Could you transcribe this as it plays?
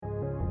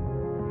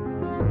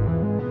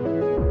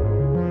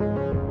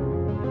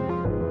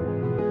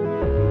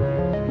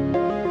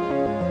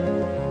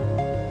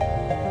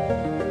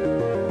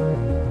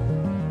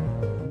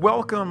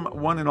Welcome,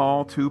 one and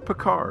all, to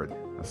Picard,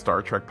 a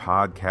Star Trek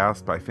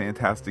podcast by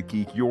Fantastic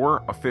Geek,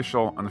 your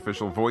official,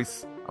 unofficial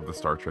voice of the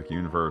Star Trek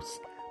universe.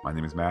 My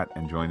name is Matt,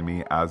 and joining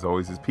me, as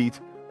always, is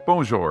Pete.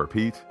 Bonjour,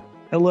 Pete.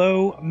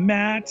 Hello,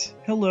 Matt.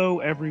 Hello,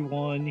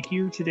 everyone.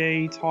 Here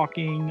today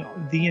talking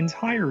the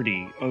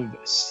entirety of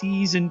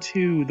Season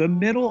 2, the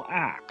middle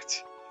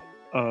act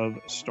of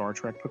Star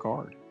Trek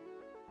Picard.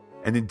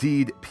 And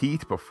indeed,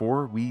 Pete,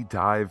 before we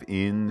dive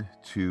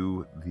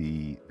into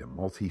the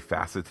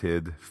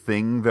multifaceted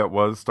thing that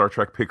was Star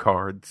Trek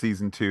Picard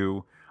Season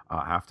 2,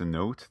 I have to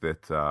note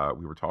that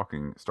we were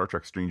talking Star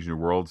Trek Strange New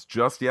Worlds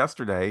just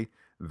yesterday,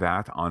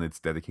 that on its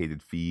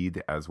dedicated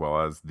feed, as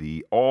well as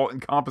the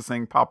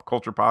all-encompassing pop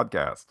culture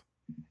podcast.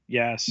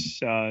 Yes,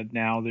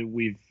 now that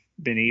we've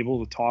been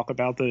able to talk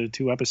about the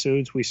two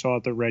episodes we saw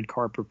at the red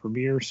carpet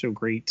premiere, so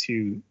great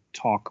to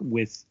talk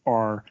with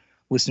our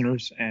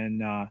listeners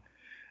and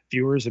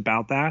viewers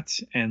about that,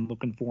 and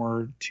looking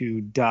forward to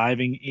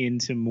diving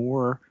into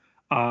more.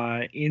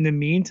 In the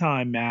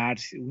meantime,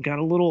 Matt, we got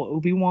a little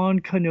Obi-Wan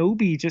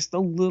Kenobi just a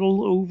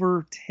little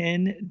over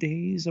 10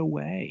 days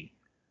away.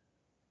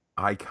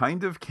 I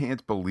kind of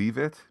can't believe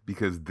it,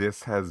 because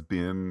this has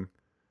been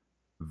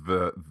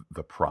the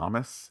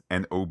promise,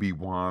 an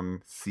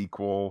Obi-Wan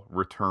sequel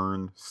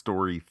return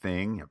story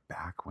thing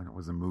back when it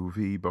was a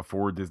movie,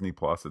 before Disney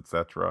Plus,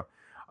 etc.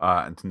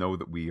 And to know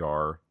that we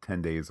are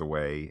 10 days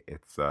away,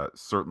 it's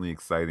certainly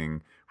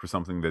exciting for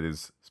something that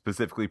is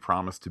specifically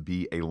promised to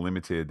be a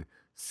limited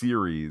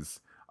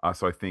series.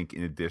 So I think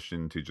in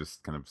addition to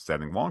just kind of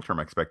setting long-term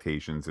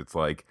expectations, it's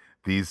like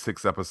these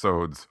 6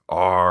 episodes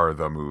are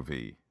the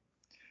movie.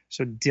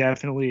 So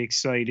definitely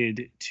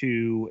excited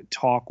to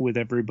talk with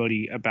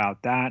everybody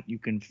about that. You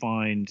can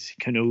find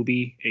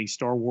Kenobi, a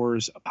Star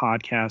Wars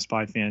podcast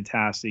by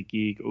Fantastic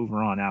Geek,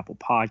 over on Apple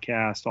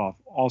Podcasts,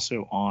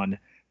 also on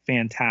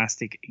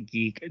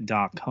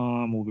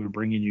fantasticgeek.com. We'll be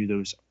bringing you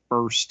those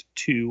first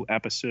 2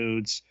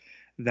 episodes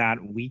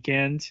that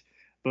weekend.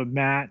 But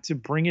Matt, to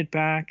bring it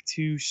back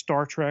to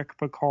Star Trek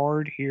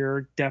Picard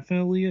here,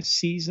 definitely a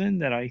season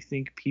that I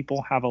think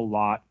people have a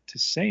lot to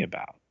say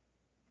about.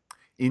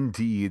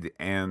 Indeed,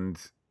 and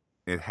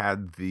it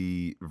had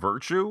the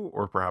virtue,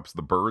 or perhaps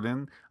the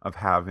burden, of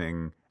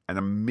having an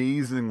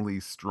amazingly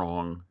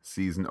strong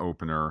season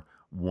opener,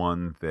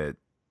 one that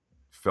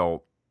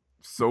felt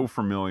so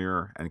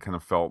familiar and kind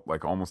of felt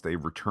like almost a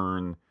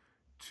return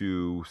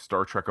to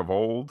Star Trek of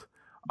old.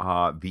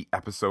 The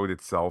episode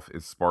itself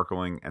is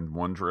sparkling and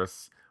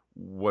wondrous.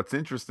 What's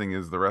interesting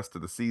is the rest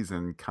of the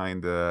season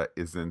kind of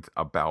isn't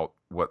about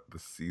what the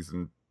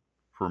season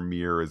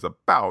premiere is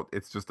about.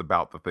 It's just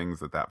about the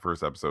things that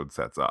first episode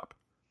sets up.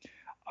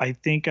 I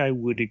think I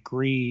would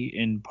agree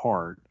in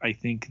part. I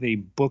think they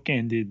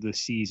bookended the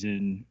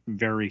season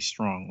very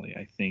strongly.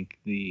 I think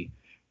the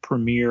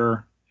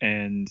premiere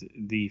and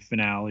the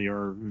finale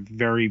are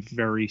very,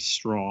 very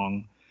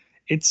strong.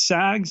 It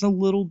sags a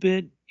little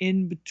bit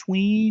in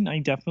between. I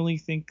definitely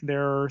think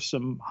there are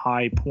some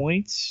high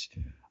points.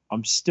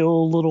 I'm still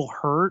a little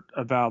hurt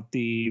about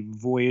the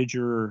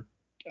Voyager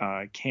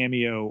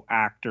cameo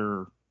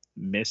actor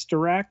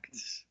misdirect.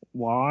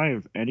 Why,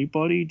 if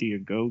anybody, do you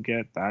go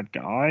get that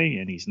guy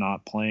and he's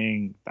not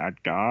playing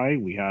that guy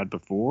we had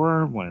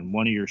before, when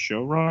one of your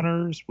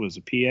showrunners was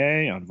a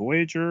PA on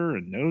Voyager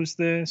and knows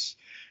this?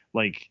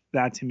 Like,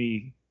 that to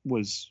me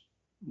was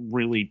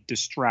really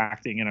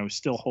distracting, and I was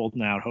still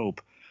holding out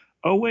hope.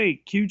 Oh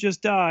wait, Q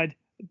just died,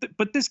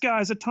 but this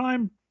guy's a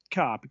time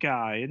cop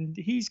guy, and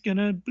he's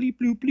gonna bleep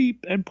bloop bleep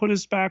and put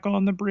us back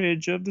on the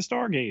bridge of the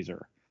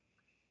Stargazer.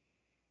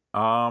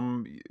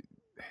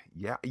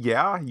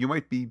 Yeah, you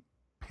might be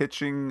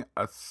pitching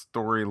a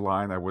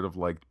storyline I would have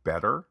liked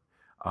better.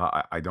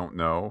 I don't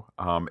know.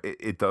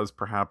 It does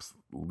perhaps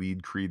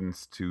lead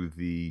credence to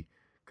the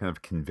kind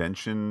of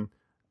convention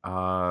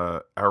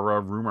era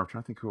rumor. I'm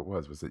trying to think who it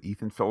was. Was it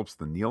Ethan Phillips,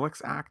 the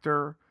Neelix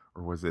actor,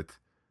 or was it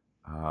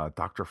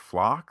Dr.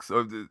 Phlox?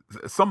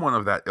 Someone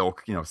of that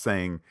ilk,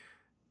 saying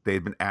they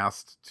had been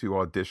asked to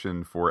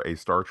audition for a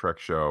Star Trek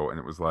show, and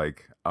it was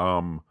like,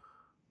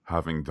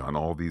 having done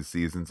all these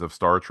seasons of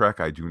Star Trek,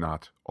 I do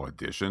not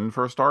audition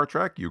for Star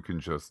Trek. You can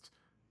just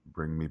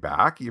bring me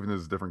back, even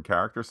as a different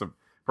character. So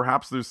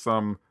perhaps there's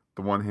the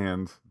one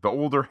hand, the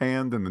older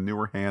hand and the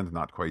newer hand,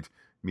 not quite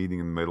meeting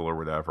in the middle or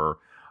whatever.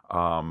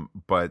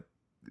 But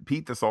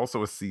Pete, this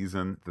also a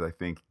season that I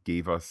think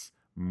gave us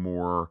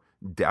more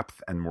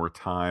depth and more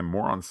time,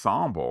 more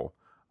ensemble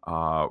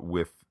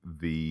with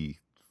the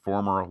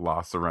former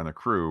La Sirena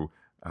crew,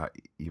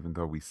 even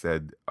though we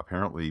said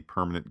apparently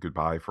permanent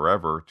goodbye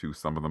forever to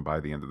some of them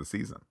by the end of the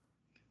season.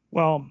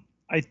 Well,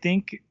 I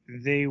think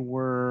they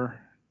were,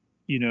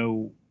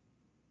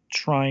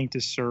 trying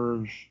to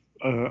serve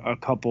a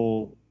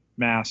couple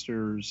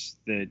masters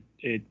that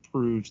it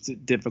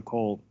proved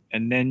difficult.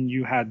 And then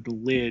you had the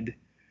lid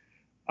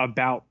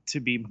about to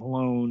be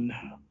blown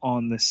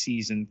on the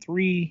season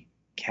 3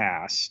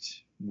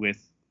 cast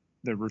with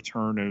the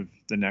return of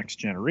the Next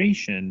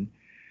Generation.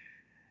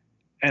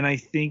 And I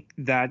think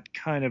that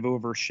kind of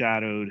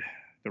overshadowed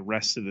the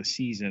rest of the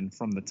season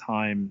from the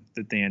time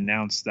that they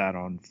announced that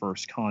on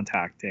First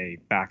Contact Day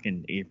back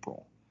in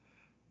April.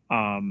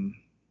 Um,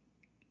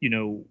 you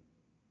know,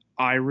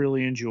 I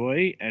really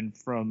enjoy, and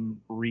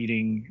from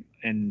reading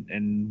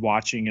and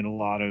watching in a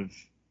lot of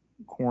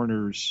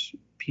corners,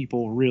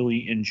 people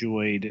really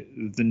enjoyed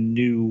the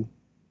new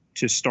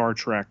to Star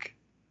Trek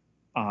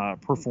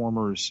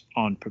performers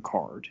on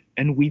Picard.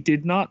 And we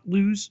did not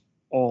lose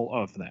all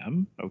of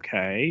them,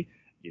 okay?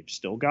 You've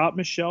still got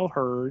Michelle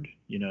Hurd,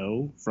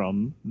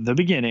 from the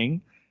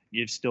beginning.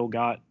 You've still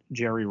got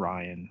Jerry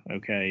Ryan,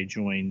 okay,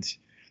 joined,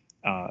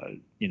 uh,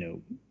 you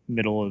know,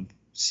 middle of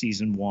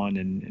season one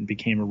and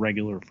became a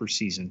regular for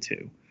season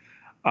two.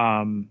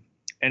 Um,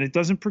 and it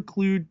doesn't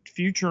preclude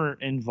future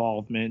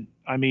involvement.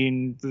 I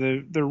mean,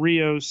 the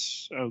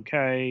Rios,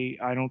 okay.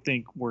 I don't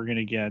think we're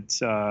gonna get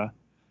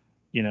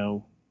you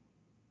know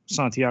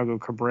Santiago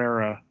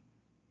Cabrera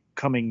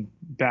coming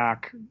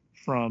back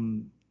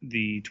from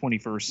the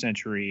 21st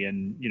century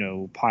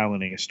and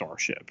piloting a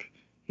starship.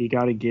 He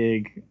got a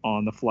gig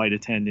on the flight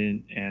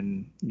attendant,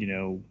 and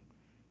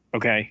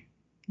okay,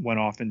 went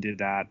off and did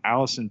that.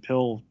 Allison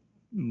Pill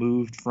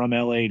moved from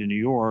LA to New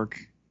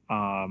York.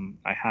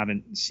 I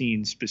haven't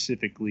seen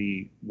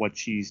specifically what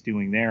she's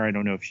doing there. I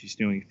don't know if she's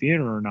doing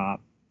theater or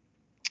not.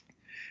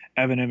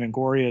 Evan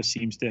Evangoria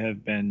seems to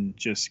have been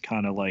just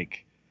kind of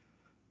like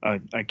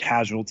a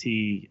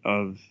casualty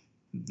of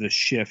the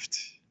shift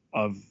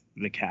of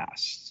the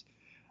cast.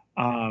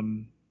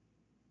 Um,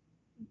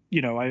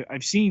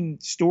 I've seen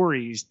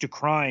stories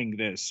decrying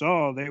this.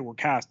 Oh, they were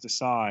cast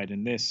aside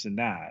and this and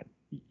that.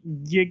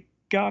 You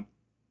got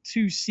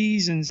 2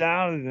 seasons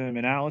out of them,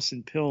 and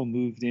Allison Pill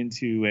moved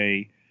into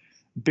a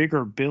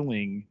bigger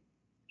billing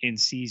in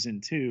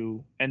season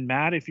two. And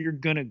Matt, if you're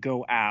gonna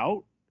go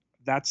out,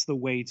 that's the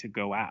way to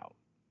go out.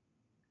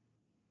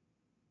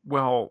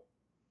 Well,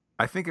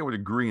 I think I would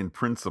agree in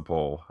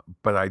principle,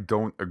 but I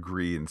don't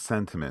agree in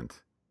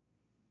sentiment.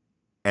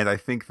 And I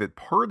think that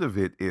part of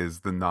it is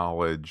the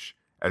knowledge,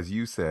 as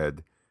you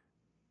said,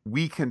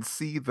 we can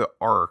see the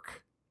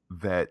arc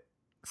that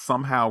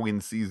somehow in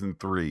season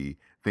three,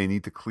 they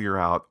need to clear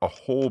out a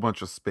whole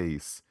bunch of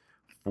space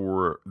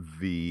for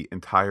the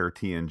entire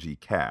TNG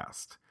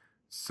cast.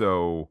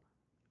 So,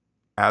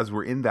 as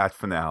we're in that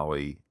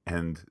finale,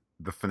 and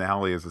the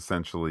finale is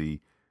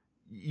essentially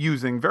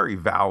using very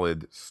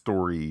valid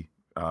story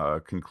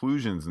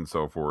conclusions and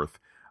so forth,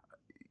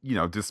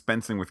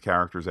 dispensing with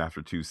characters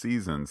after 2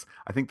 seasons.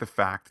 I think the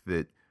fact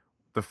that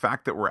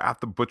we're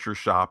at the butcher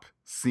shop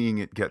seeing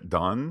it get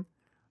done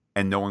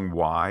and knowing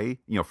why,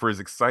 for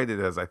as excited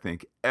as I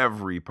think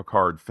every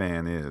Picard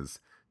fan is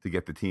to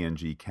get the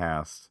TNG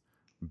cast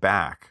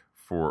back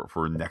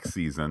for next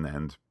season,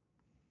 and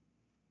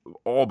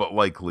all but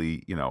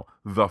likely,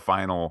 the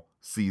final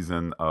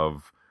season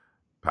of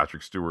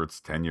Patrick Stewart's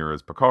tenure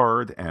as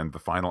Picard and the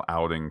final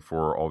outing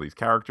for all these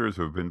characters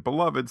who have been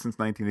beloved since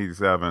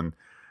 1987,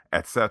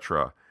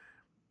 etc.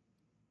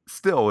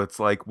 Still, it's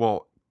like,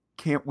 well,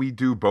 can't we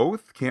do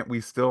both? Can't we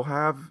still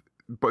have,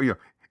 but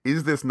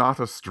is this not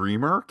a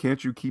streamer?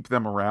 Can't you keep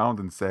them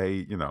around and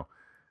say,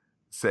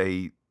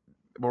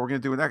 well, we're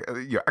going to do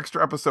an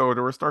extra episode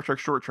or a Star Trek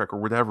short trek or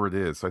whatever it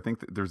is. So I think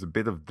that there's a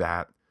bit of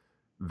that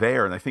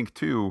there. And I think,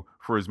 too,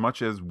 for as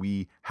much as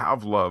we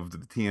have loved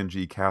the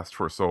TNG cast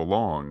for so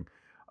long,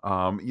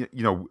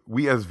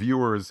 we as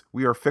viewers,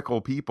 we are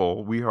fickle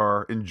people. We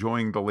are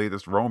enjoying the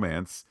latest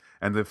romance.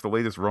 And if the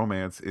latest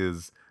romance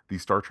is the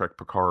Star Trek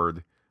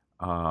Picard,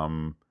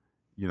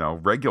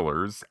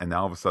 regulars, and now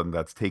all of a sudden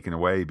that's taken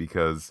away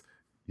because,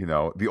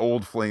 the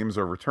old flames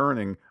are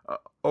returning.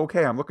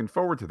 Okay, I'm looking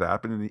forward to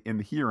that. But in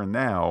the here and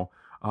now,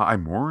 I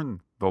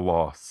mourn the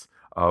loss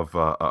of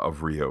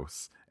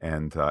Rios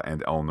and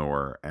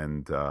Elnor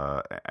and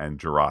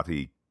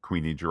Jurati,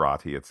 Queenie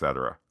Jurati,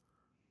 etc.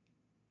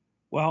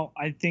 Well,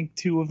 I think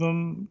two of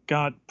them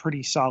got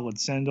pretty solid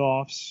send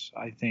offs.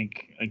 I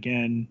think,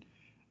 again,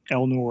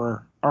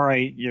 Elnor, all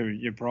right,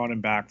 you brought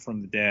him back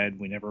from the dead.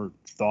 We never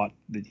thought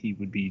that he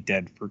would be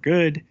dead for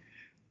good.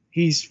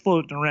 He's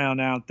floating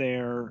around out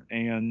there,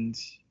 and,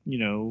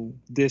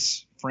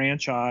 this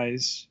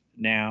franchise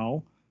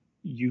now,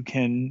 you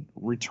can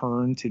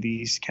return to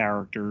these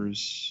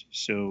characters.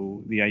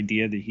 So the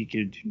idea that he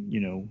could,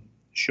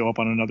 show up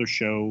on another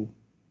show,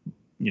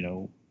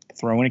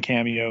 throw in a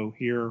cameo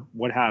here,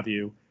 what have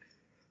you,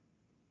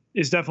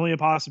 is definitely a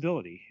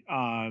possibility.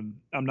 I'm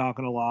not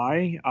going to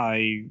lie.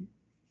 I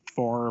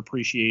far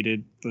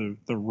appreciated the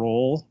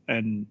role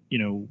and,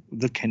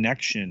 the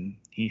connection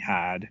he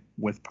had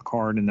with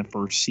Picard in the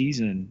first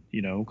season,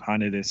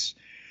 kind of this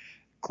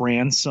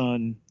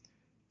grandson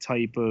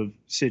type of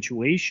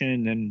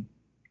situation. And,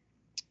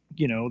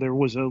 there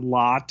was a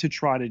lot to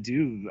try to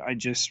do. I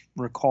just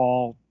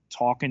recall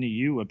talking to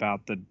you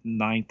about the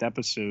 9th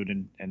episode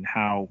and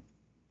how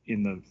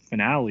in the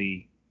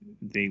finale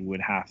they would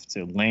have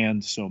to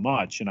land so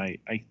much. And I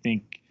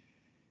think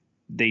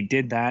they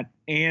did that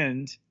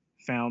and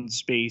found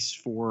space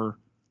for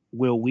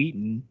Will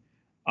Wheaton.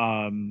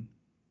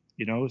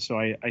 So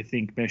I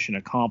think mission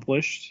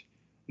accomplished.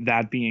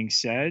 that being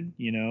said,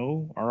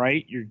 all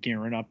right, you're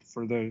gearing up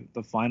for the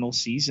final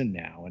season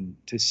now, and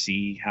to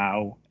see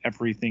how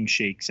everything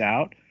shakes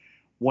out.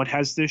 What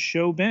has this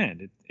show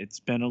been? It's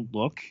been a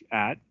look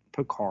at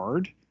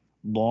Picard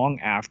long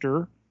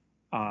after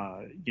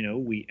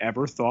we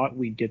ever thought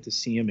we'd get to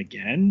see him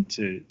again,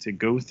 to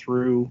go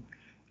through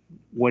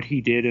what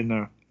he did in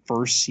the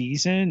first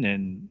season,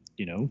 and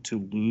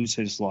to lose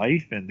his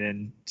life and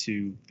then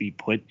to be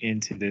put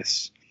into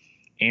this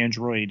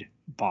android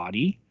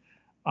body,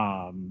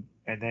 and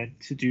then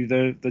to do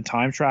the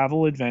time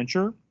travel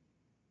adventure.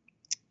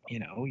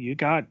 You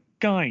got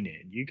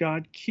Guinan, you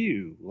got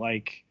Q.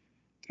 Like,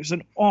 there's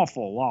an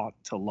awful lot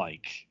to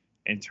like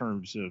in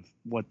terms of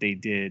what they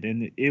did,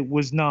 and it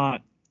was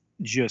not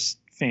just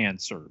fan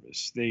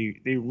service. They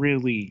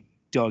really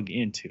dug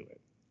into it.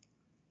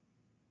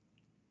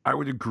 I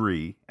would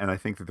agree, and I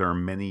think that there are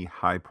many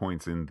high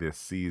points in this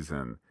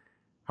season.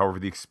 However,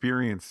 the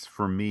experience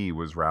for me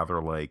was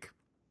rather like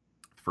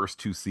the first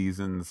two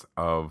seasons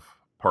of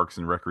Parks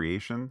and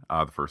Recreation.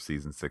 The first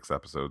season, 6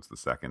 episodes. The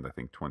second, I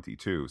think,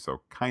 22.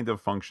 So kind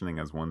of functioning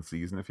as one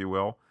season, if you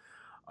will.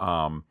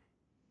 Um,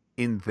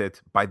 in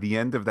that by the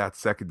end of that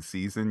second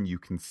season, you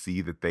can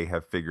see that they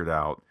have figured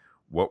out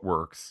what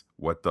works,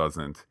 what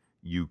doesn't.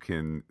 You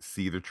can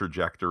see the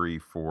trajectory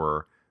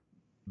for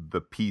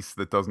the piece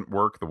that doesn't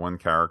work, the one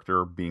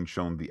character being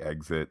shown the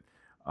exit,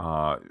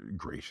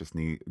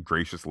 graciously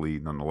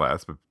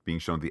nonetheless, but being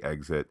shown the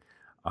exit,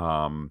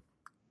 um,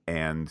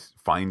 and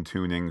fine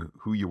tuning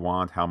who you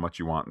want, how much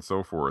you want, and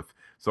so forth.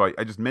 So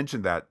I just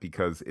mentioned that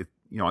because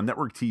on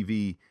network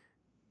TV,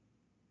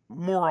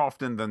 more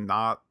often than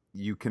not,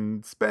 you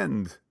can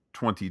spend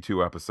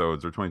 22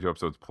 episodes or 22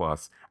 episodes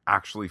plus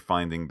actually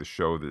finding the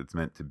show that it's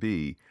meant to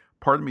be.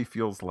 Part of me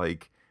feels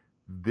like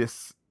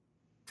this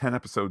 10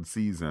 episode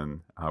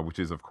season, which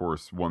is, of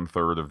course,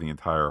 1/3 of the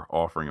entire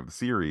offering of the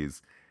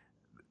series,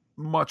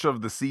 much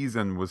of the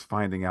season was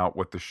finding out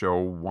what the show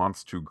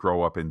wants to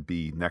grow up and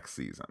be next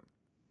season.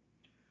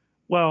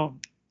 Well,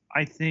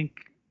 I think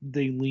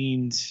they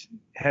leaned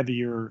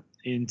heavier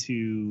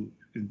into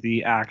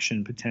the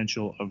action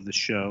potential of the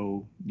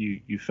show.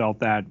 You felt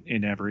that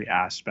in every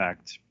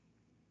aspect.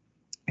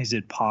 Is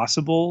it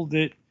possible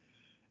that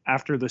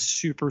after the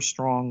super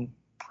strong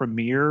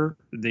premiere,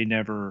 they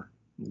never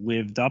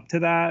lived up to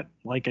that?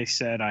 Like I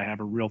said, I have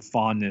a real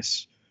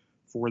fondness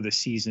for the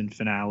season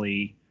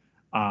finale.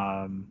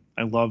 I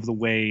love the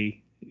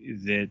way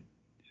that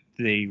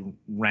they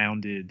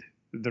rounded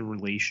the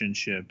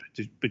relationship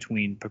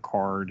between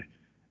Picard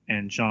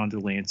and John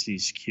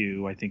Delancey's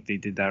Q. I think they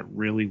did that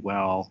really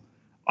well.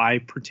 I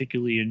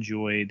particularly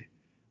enjoyed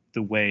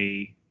the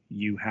way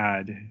you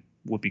had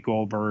Whoopi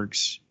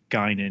Goldberg's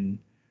Guinan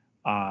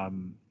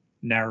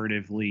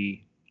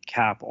narratively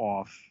cap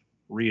off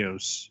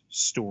Rios'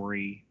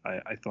 story.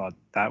 I thought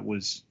that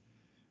was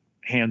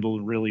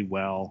handled really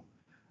well.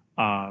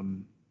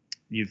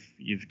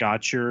 You've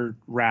got your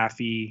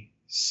Raffi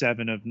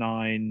 7 of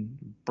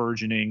 9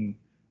 burgeoning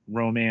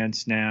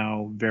romance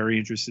now. Very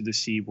interested to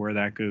see where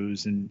that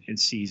goes in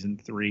season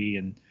 3,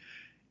 and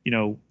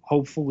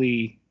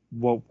hopefully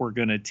what we're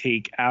going to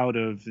take out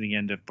of the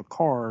end of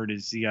Picard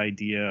is the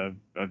idea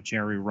of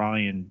Jerry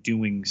Ryan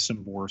doing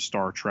some more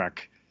Star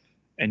Trek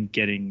and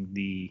getting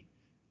the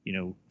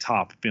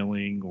top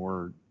billing,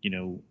 or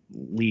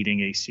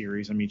leading a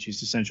series. I mean,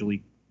 she's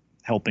essentially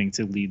helping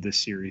to lead this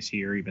series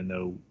here, even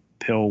though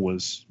Pill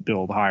was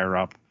billed higher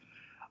up.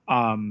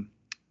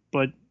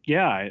 But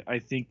yeah, I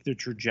think the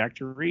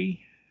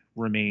trajectory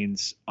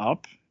remains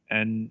up.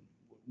 And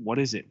what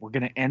is it? We're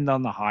going to end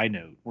on the high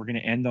note. We're going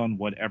to end on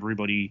what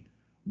everybody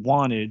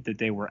wanted, that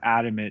they were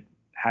adamant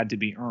had to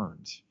be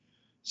earned.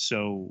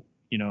 So,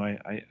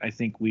 I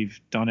think we've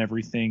done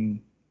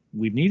everything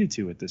we've needed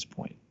to at this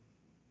point.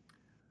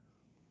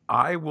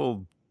 I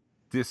will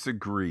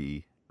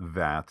disagree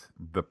that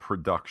the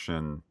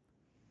production,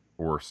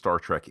 or Star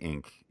Trek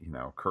Inc.,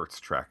 Kurt's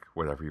Trek,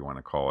 whatever you want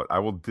to call it, I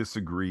will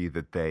disagree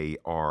that they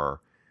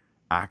are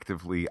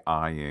actively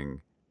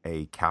eyeing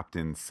a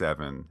Captain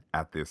 7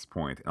 at this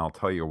point, and I'll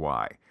tell you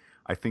why.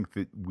 I think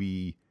that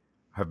we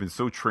have been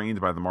so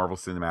trained by the Marvel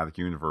Cinematic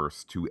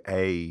Universe to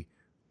A,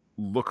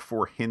 look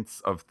for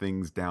hints of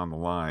things down the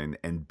line,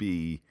 and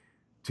B,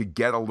 to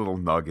get a little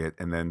nugget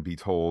and then be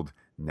told,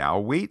 now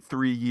wait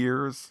 3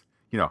 years.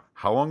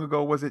 How long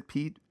ago was it,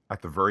 Pete?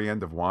 At the very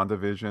end of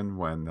WandaVision,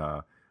 when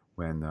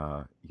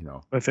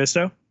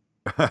Mephisto?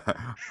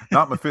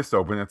 not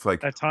Mephisto, but it's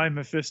like, that time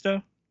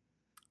Mephisto?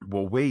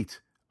 Well, wait.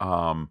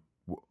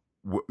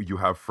 You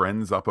have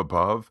friends up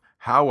above?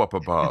 How up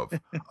above?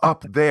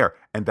 Up there.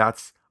 And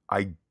that's,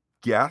 I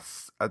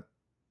guess,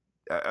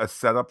 a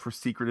setup for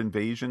Secret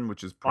Invasion,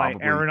 which is probably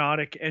my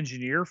aeronautic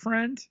engineer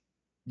friend.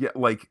 Yeah,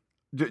 like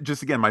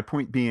just again, my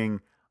point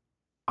being,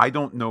 I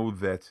don't know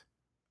that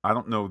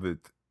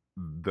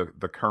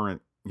the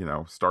current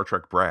Star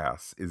Trek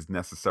brass is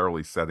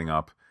necessarily setting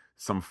up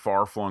some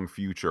far-flung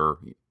future,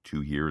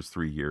 2 years,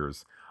 3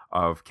 years,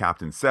 of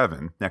Captain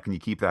 7. Now, can you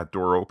keep that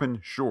door open?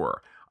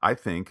 Sure. I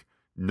think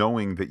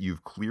knowing that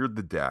you've cleared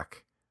the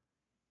deck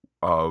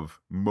of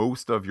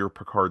most of your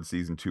Picard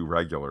season 2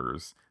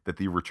 regulars, that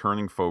the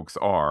returning folks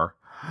are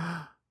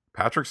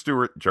Patrick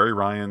Stewart, Jerry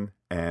Ryan,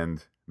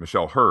 and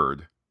Michelle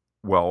Hurd.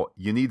 Well,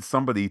 you need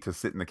somebody to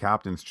sit in the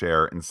captain's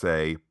chair and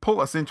say,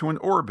 pull us into an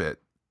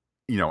orbit,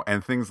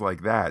 and things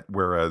like that.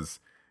 Whereas,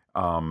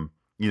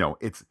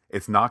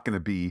 it's not going to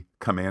be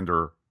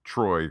Commander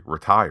Troy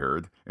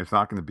retired. It's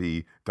not going to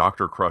be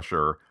Dr.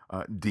 Crusher,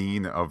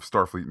 Dean of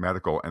Starfleet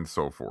Medical, and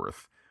so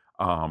forth.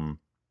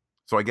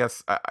 So I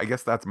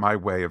guess that's my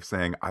way of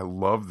saying I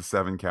love the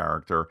Seven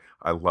character.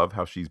 I love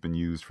how she's been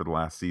used for the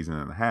last season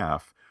and a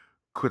half.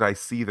 Could I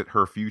see that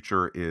her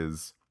future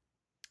is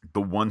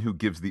the one who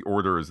gives the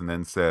orders and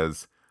then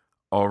says,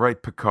 "All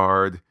right,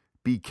 Picard,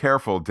 be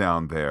careful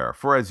down there.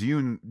 For as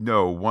you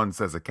know,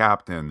 once as a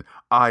captain,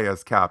 I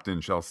as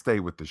captain shall stay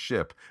with the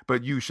ship,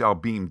 but you shall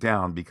beam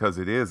down because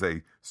it is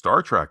a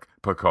Star Trek,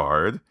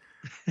 Picard."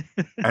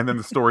 And then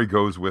the story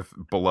goes with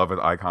beloved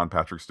icon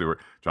Patrick Stewart,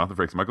 Jonathan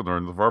Frakes, Michael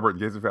Dorn, LeVar Burton,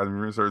 Gates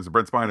McFadden,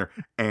 Brent Spiner,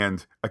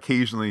 and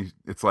occasionally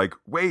it's like,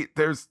 wait,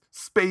 there's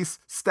space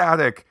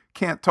static,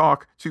 can't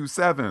talk to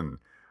Seven.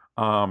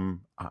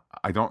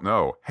 I don't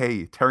know.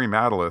 Hey, Terry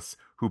Matalas,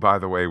 who by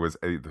the way was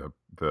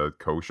the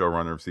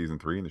co-showrunner of season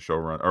 3 and the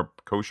showrunner or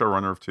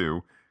co-showrunner of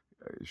 2,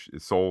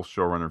 sole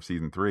showrunner of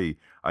season 3,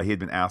 he had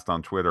been asked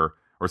on Twitter,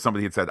 or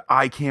somebody had said,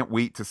 I can't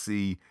wait to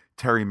see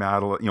Terry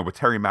Matalas, what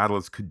Terry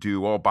Matalas could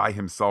do all by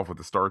himself with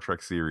the Star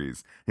Trek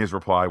series. His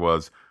reply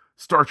was,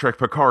 Star Trek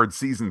Picard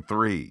season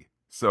 3.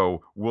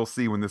 So we'll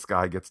see when this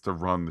guy gets to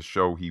run the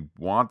show he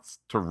wants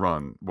to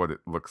run, what it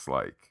looks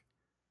like.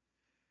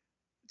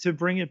 To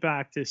bring it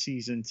back to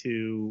season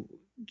 2,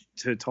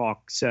 to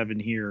talk Seven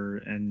here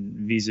and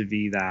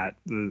vis-a-vis that,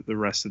 the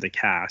rest of the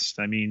cast,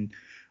 I mean,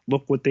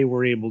 look what they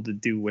were able to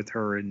do with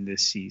her in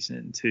this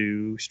season,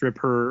 to strip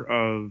her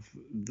of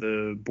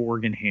the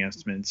Borg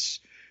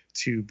enhancements,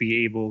 to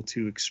be able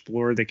to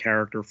explore the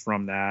character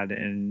from that,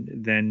 and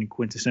then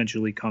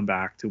quintessentially come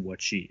back to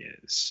what she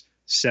is.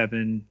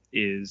 Seven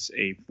is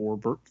a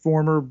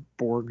former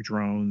Borg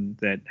drone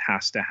that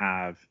has to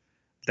have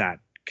that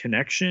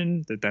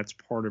connection, that's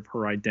part of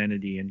her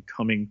identity, and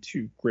coming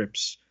to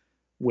grips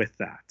with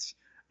that.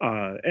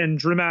 And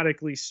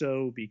dramatically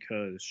so,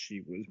 because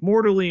she was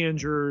mortally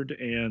injured,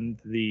 and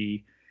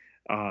the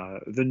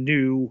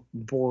new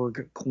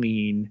Borg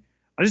Queen.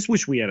 I just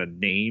wish we had a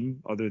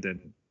name other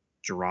than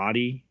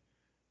Girardi,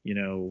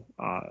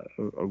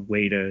 a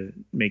way to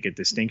make a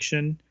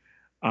distinction.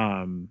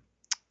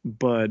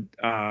 But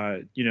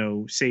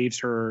saves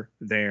her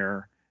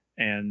there.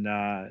 And,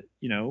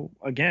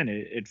 again,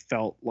 it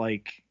felt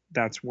like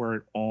that's where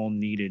it all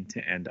needed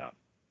to end up.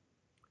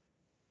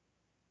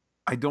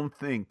 I don't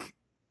think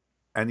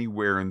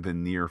anywhere in the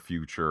near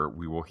future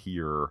we will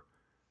hear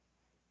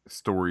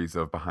stories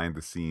of behind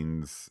the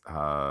scenes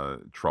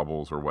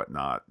troubles or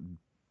whatnot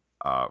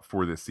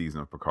for this season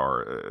of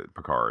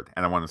Picard.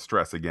 And I want to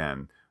stress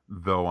again,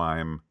 though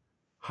I'm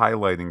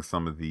highlighting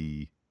some of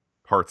the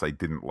parts I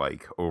didn't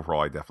like,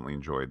 overall I definitely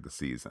enjoyed the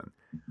season.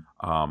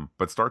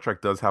 But Star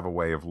Trek does have a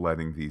way of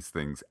letting these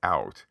things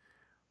out.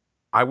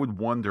 I would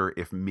wonder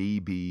if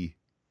maybe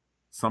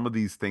some of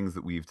these things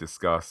that we've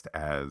discussed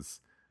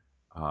as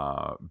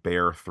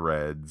bare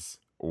threads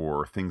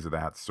or things of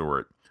that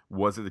sort,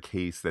 was it a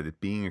case that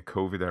it being a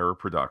COVID era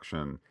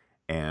production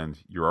and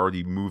you're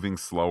already moving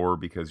slower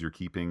because you're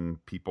keeping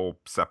people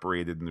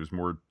separated and there's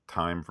more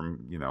time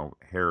from,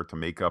 hair to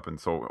makeup and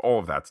so all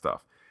of that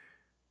stuff,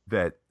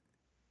 that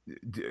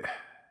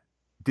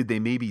did they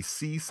maybe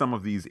see some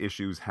of these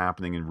issues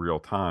happening in real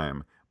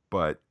time,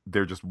 but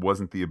there just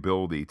wasn't the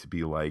ability to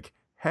be like,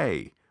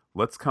 hey,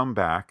 let's come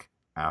back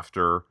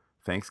after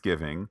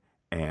Thanksgiving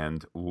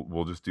and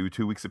we'll just do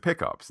 2 weeks of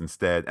pickups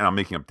instead. And I'm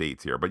making up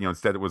dates here, but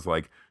instead it was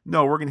like,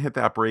 no, we're going to hit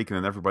that break and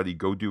then everybody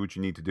go do what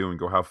you need to do and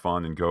go have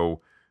fun and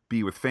go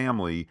be with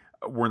family.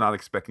 We're not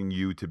expecting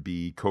you to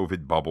be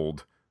COVID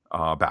bubbled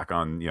back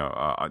on,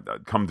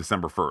 come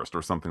December 1st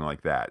or something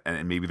like that.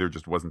 And maybe there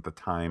just wasn't the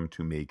time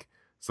to make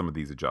some of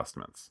these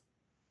adjustments.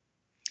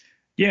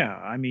 Yeah,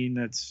 I mean,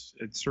 it's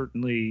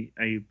certainly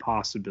a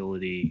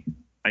possibility.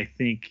 I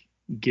think,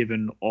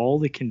 given all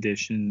the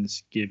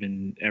conditions,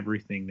 given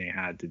everything they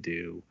had to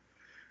do,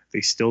 they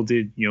still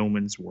did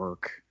yeoman's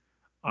work.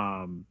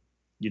 To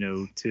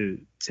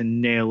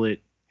nail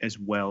it as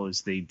well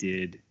as they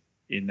did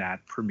in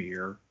that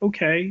premiere.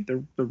 Okay,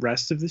 the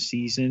rest of the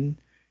season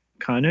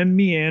kind of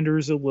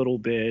meanders a little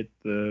bit.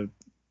 The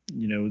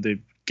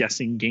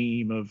guessing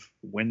game of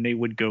when they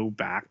would go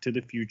back to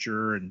the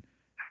future and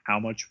how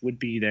much would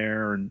be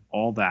there and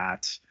all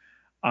that.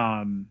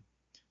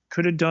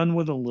 Could have done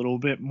with a little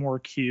bit more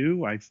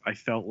Q. I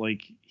felt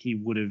like he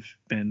would have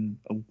been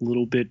a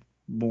little bit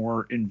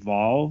more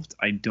involved.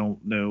 I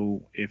don't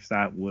know if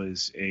that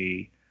was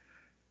a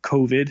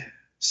COVID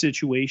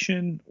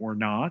situation or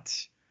not.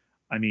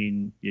 I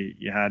mean,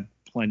 you had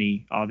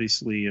plenty,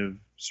 obviously, of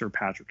Sir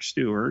Patrick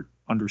Stewart.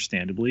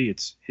 Understandably,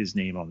 it's his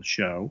name on the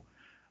show.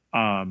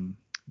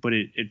 But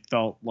it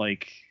felt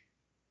like,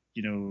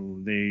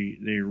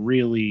 they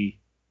really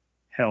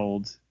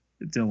held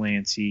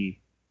Delancey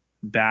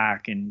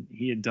back, and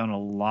he had done a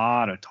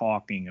lot of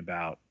talking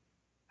about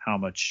how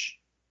much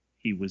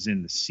he was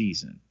in the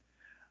season.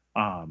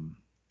 Um,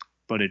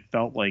 but it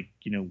felt like,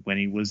 when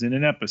he was in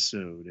an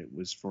episode, it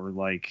was for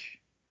like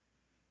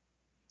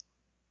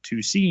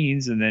two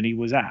scenes and then he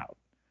was out.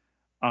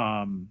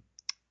 Um,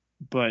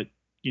 but,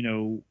 you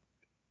know,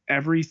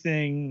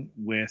 everything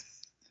with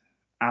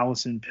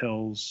Allison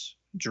Pills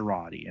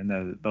Girardi and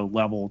the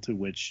level to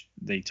which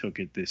they took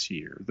it this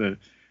year,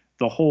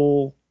 the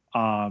whole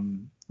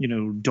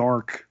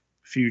dark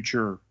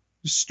future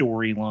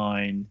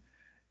storyline,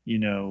 you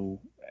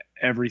know,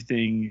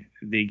 everything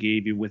they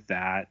gave you with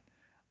that.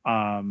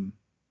 Um,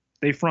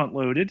 they front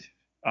loaded.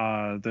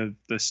 The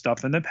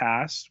stuff in the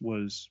past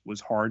was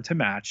hard to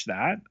match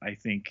that. I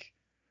think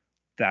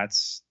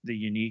that's the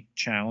unique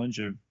challenge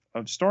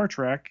of Star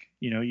Trek.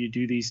 You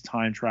do these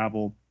time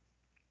travel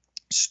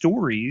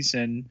stories,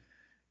 and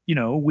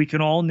we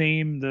can all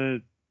name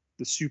the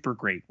super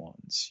great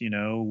ones.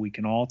 We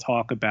can all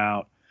talk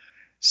about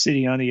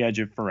City on the Edge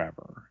of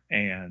Forever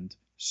and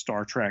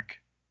Star Trek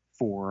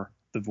for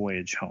the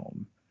Voyage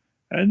Home.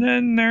 And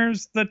then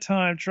there's the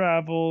time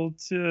travel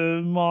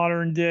to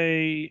modern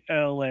day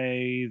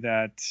LA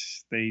that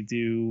they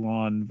do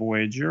on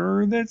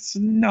Voyager that's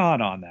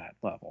not on that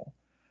level.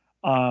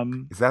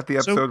 Is that the So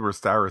episode where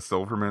Sarah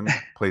Silverman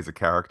plays a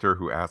character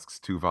who asks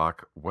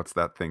Tuvok, "What's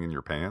that thing in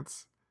your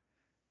pants?"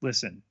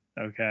 listen,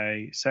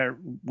 okay, so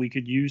we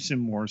could use some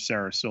more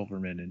Sarah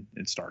Silverman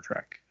in Star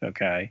Trek.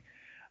 Okay,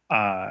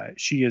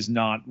 she is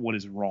not what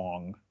is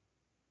wrong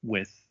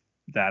with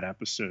that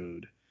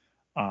episode.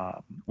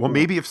 Well, Or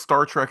maybe if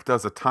Star Trek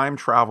does a time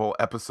travel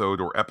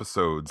episode or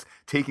episodes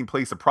taking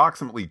place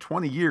approximately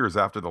 20 years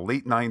after the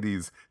late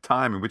 90s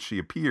time in which she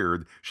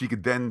appeared, she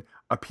could then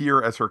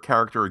appear as her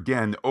character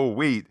again. Oh,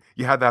 wait,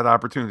 you had that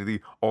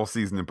opportunity all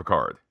season in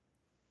Picard.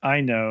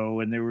 I know,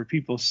 and there were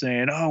people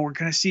saying, "Oh, we're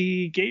going to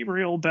see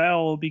Gabriel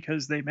Bell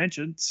because they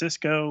mentioned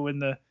Cisco in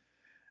the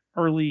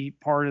early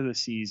part of the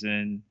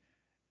season."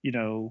 You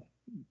know,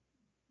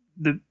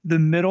 the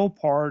middle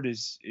part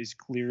is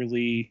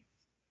clearly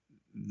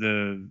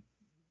the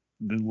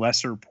the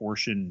lesser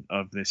portion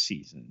of this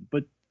season.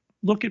 But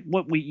look at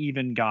what we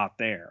even got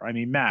there. I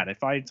mean, Matt,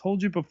 if I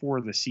told you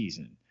before the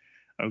season,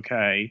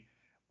 okay,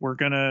 we're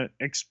going to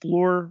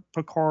explore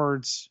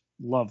Picard's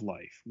love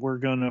life. We're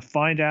going to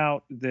find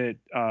out that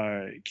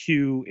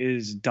Q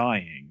is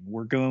dying.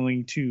 We're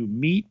going to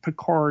meet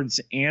Picard's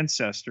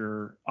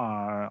ancestor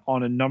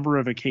on a number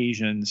of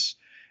occasions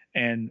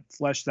and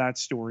flesh that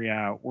story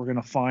out. We're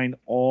going to find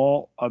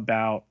all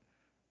about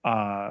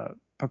uh,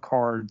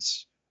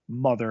 Picard's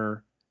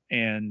mother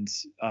and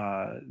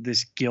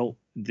this guilt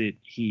that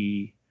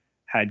he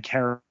had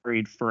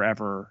carried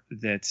forever,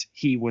 that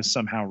he was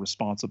somehow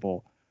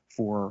responsible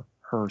for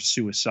her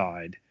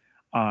suicide,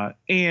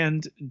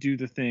 and do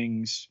the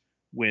things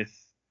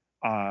with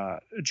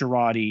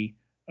Girardi,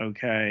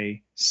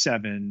 okay,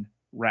 Seven,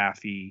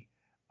 Raffi,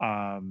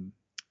 um,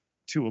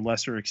 to a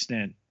lesser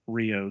extent,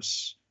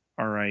 Rios,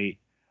 all right,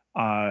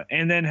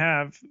 and then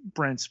have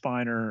Brent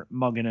Spiner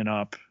mugging it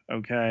up,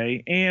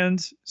 okay,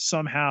 and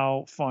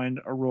somehow find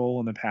a role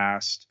in the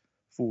past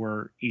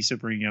for Isa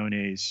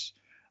Briones.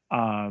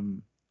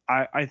 Um,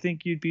 I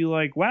think you'd be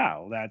like,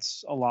 wow,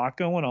 that's a lot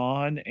going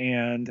on,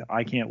 and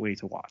I can't wait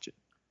to watch it.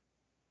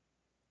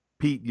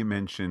 Pete, you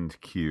mentioned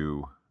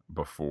Q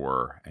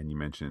before, and you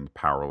mentioned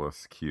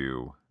Powerless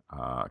Q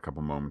a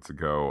couple moments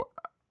ago.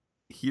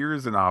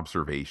 Here's an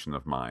observation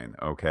of mine,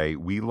 okay?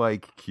 We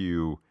like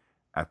Q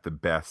at the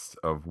best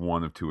of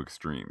one of two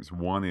extremes.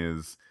 One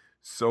is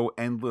so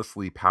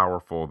endlessly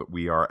powerful that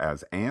we are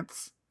as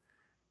ants.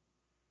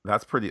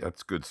 That's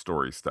good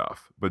story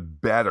stuff.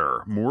 But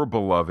better, more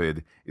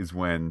beloved is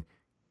when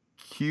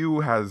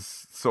Q has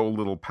so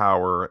little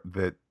power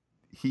that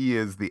he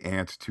is the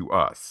ant to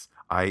us,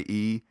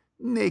 i.e.,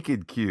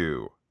 naked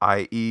Q,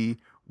 i.e.,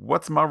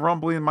 what's my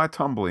rumbly and my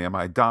tumbly? Am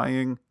I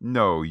dying?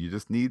 No, you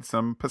just need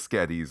some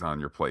Paschettis on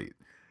your plate.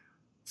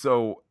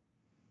 So,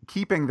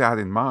 keeping that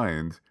in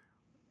mind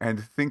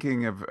and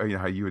thinking of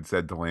how you had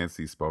said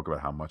Delancey spoke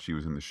about how much he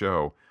was in the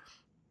show,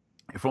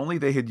 if only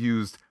they had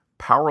used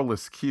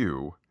Powerless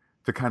Q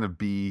to kind of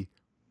be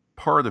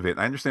part of it.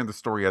 I understand the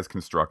story as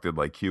constructed,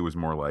 like Q was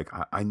more like,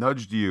 I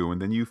nudged you,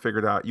 and then you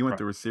figured out, you went Right.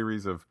 through a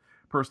series of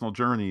personal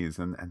journeys,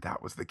 and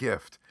that was the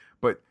gift.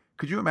 But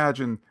could you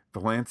imagine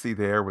Delancey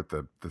there with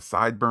the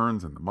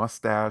sideburns and the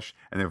mustache,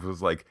 and it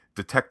was like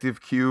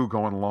Detective Q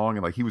going along,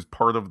 and like he was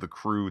part of the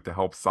crew to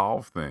help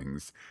solve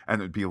things,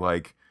 and it'd be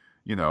like,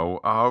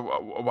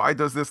 why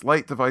does this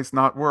light device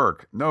not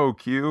work? No,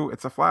 Q,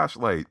 it's a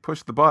flashlight.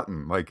 Push the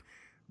button. Like,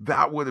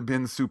 that would have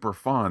been super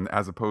fun,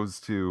 as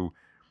opposed to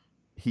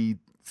he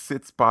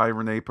sits by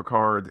Renee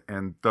Picard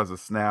and does a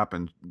snap,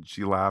 and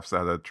she laughs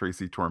at a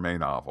Tracy Torme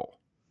novel.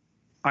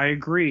 I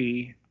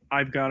agree.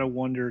 I've got to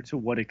wonder to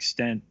what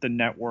extent the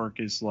network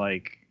is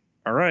like,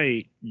 all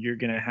right, you're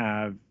going to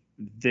have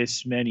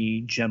this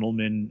many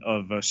gentlemen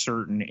of a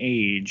certain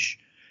age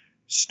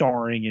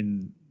starring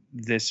in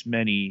this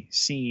many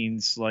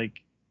scenes.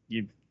 Like,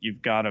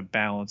 you've got to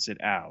balance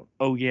it out.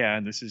 Oh yeah,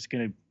 and this is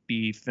going to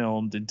be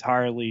filmed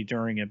entirely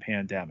during a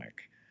pandemic.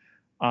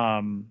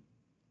 Um,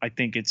 I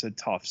think it's a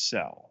tough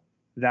sell.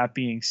 That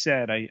being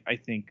said, I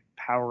think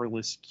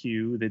Powerless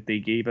Q that they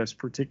gave us,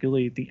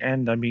 particularly at the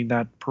end, I mean,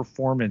 that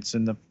performance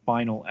in the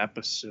final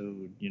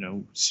episode,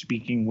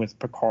 speaking with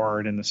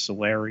Picard in the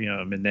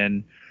solarium and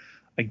then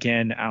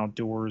again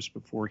outdoors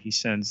before he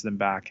sends them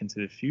back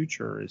into the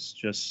future is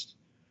just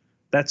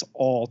that's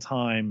all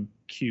time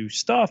Q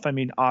stuff. I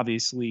mean,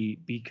 obviously,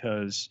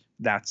 because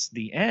that's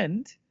the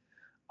end.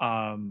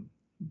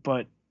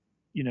 But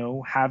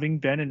having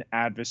been an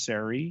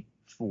adversary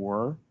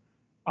for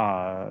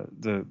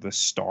the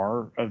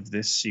star of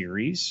this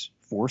series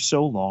for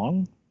so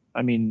long,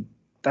 I mean,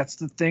 that's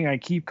the thing I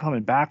keep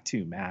coming back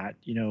to, Matt.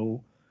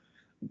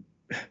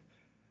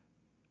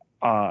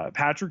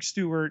 Patrick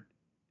Stewart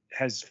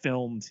has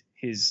filmed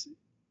his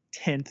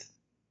 10th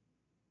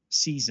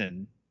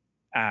season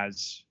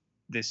as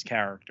this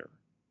character.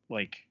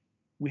 Like,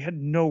 we had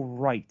no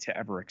right to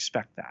ever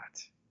expect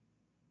that.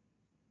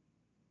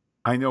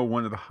 I know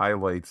one of the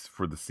highlights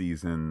for the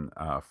season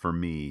for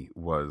me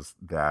was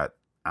that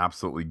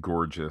absolutely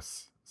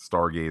gorgeous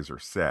Stargazer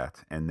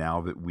set. And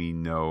now that we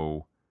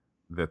know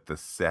that the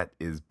set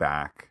is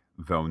back,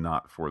 though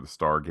not for the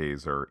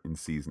Stargazer in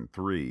season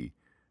 3,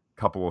 a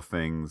couple of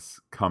things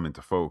come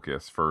into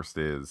focus. First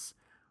is,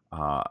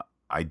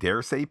 I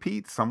dare say,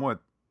 Pete, somewhat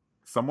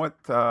I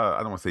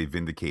don't want to say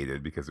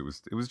vindicated because it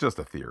was just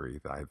a theory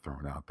that I had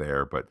thrown out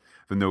there, but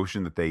the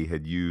notion that they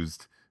had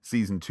used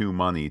season 2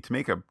 money to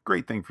make a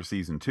great thing for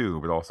season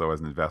 2, but also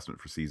as an investment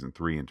for season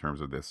 3 in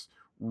terms of this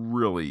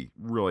really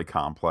really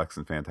complex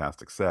and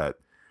fantastic set.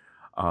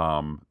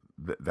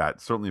 That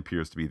certainly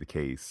appears to be the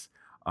case.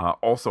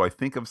 Also, I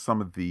think of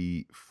some of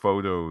the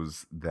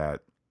photos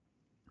that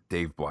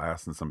Dave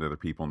Blass and some of the other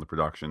people in the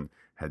production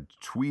had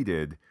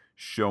tweeted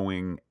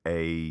showing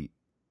a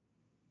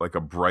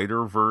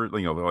brighter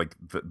version, like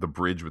the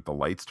bridge with the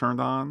lights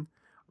turned on.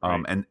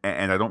 Right.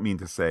 And I don't mean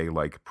to say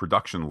like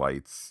production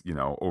lights,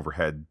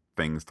 overhead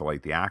things to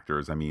light the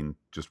actors. I mean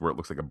just where it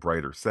looks like a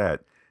brighter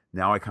set.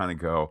 Now I kind of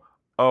go,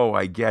 oh,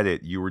 I get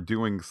it. You were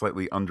doing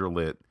slightly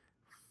underlit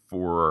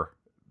for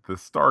the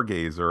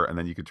Stargazer, and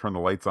then you could turn the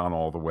lights on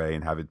all the way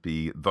and have it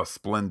be the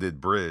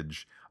splendid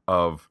bridge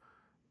of,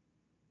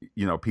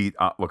 Pete,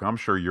 look, I'm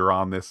sure you're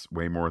on this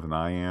way more than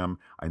I am.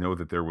 I know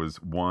that there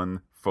was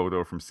one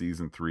photo from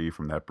season 3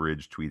 from that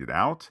bridge tweeted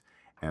out,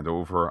 and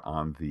over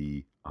on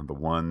the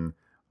one,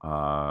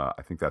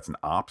 I think that's an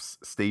ops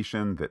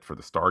station that for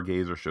the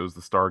Stargazer shows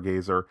the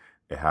Stargazer.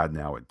 It had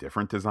now a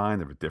different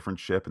design of a different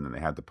ship, and then they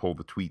had to pull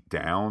the tweet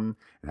down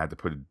and had to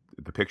put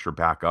the picture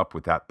back up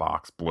with that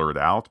box blurred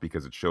out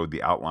because it showed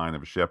the outline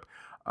of a ship.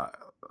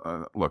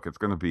 Look, it's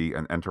going to be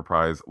an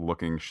Enterprise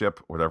looking ship,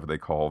 whatever they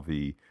call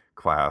the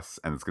class,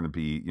 and it's going to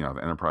be the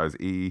Enterprise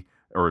E,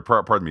 or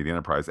pardon me, the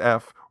Enterprise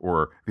F,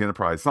 or the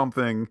Enterprise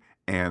something,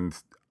 and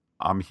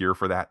I'm here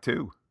for that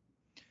too.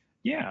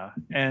 Yeah.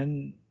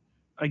 And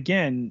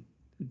again,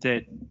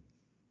 that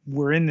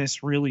we're in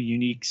this really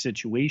unique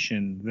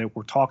situation that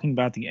we're talking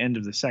about the end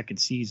of the second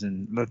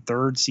season, the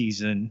third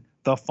season,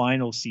 the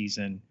final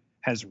season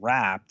has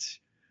wrapped.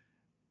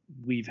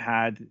 We've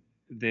had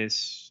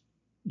this,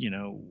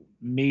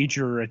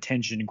 major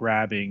attention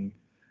grabbing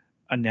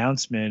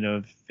announcement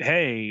of,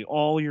 hey,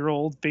 all your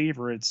old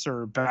favorites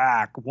are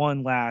back,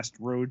 one last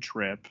road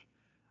trip.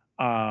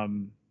 I've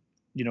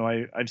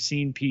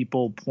seen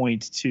people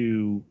point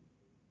to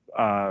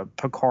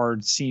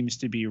Picard seems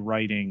to be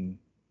writing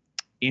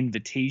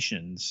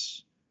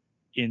invitations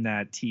in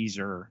that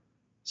teaser.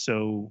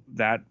 So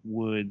that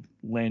would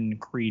lend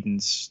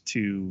credence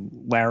to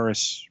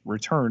Laris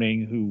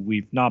returning, who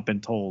we've not been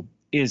told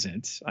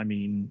isn't. I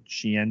mean,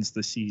 she ends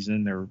the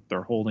season,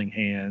 they're holding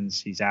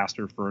hands. He's asked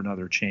her for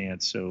another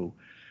chance. So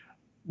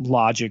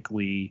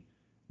logically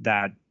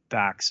that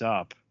backs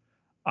up.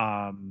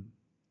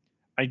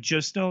 I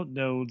just don't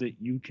know that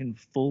you can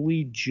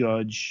fully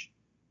judge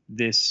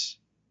this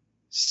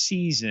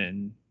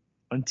season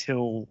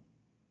until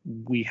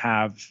we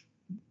have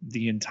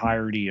the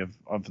entirety of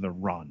the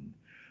run.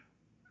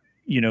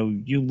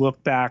 You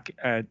look back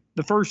at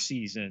the first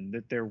season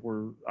that there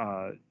were,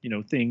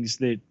 things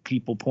that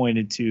people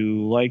pointed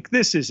to, like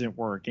this isn't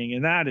working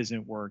and that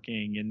isn't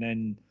working. And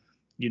then,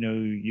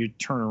 you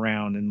turn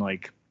around and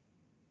like,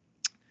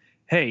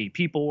 hey,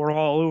 people were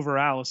all over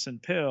Allison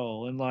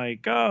Pill and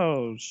like,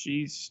 oh,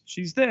 she's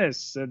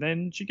this, and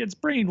then she gets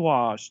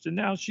brainwashed and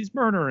now she's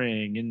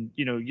murdering. And,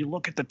 you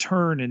look at the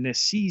turn in this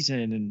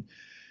season and,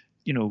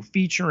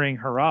 featuring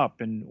her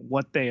up and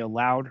what they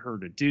allowed her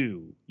to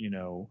do,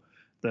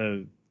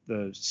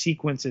 the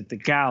sequence at the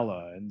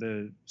gala and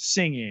the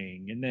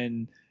singing and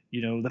then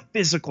the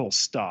physical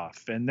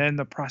stuff and then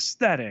the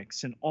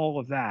prosthetics and all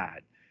of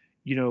that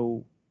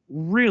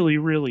really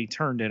really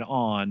turned it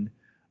on.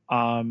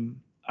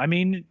 I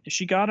mean,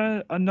 she got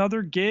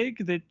another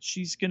gig that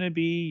she's going to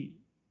be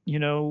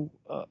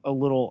a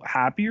little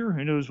happier.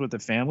 Who knows what the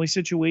family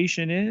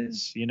situation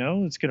is?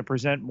 It's going to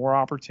present more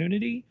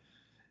opportunity.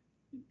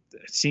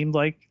 It seemed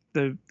like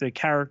the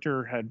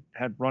character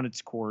had run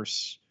its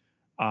course.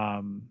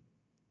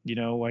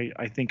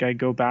 I think I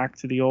go back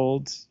to the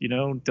old,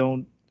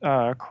 don't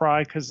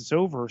cry because it's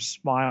over,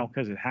 smile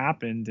because it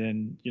happened.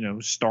 And,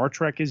 Star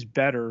Trek is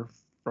better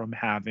from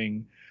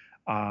having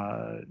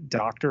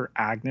Dr.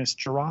 Agnes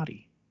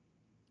Girardi.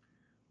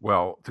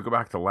 Well, to go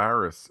back to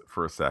Laris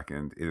for a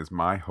second, it is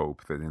my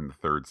hope that in the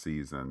third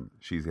season,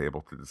 she's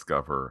able to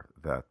discover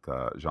that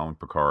Jean-Luc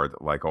Picard,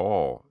 like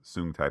all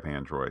Soong-type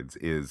androids,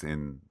 is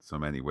in so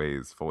many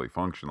ways fully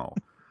functional.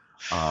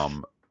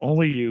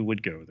 Only you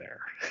would go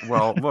there.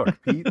 Well,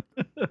 look, Pete,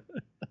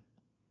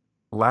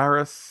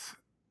 Laris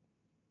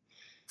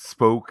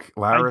spoke. I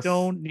Laris,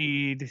 don't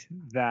need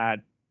that,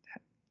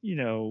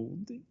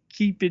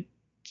 keep it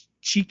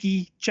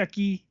cheeky,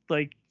 checky,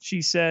 like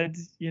she said,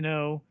 in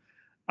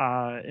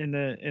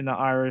the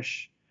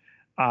Irish,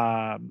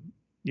 um,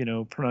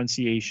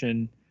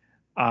 pronunciation.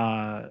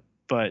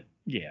 But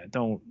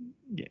don't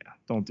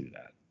do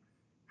that.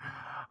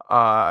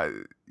 uh,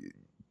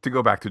 to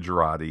go back to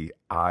Girardi,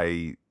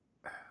 I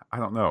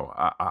don't know.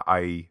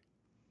 I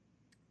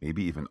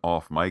maybe even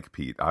off mic,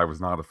 Pete. I was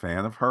not a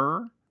fan of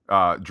her.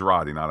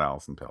 Girardi, not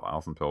Alison Pill.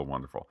 Alison Pill,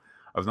 wonderful.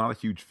 I was not a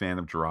huge fan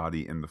of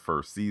Girardi in the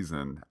first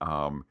season.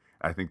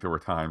 I think there were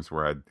times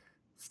where I'd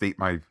state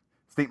my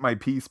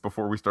piece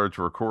before we started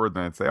to record,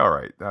 and I'd say, "All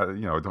right, I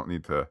don't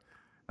need to."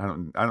 I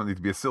don't need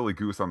to be a silly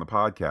goose on the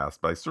podcast,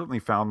 but I certainly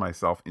found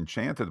myself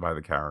enchanted by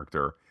the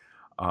character.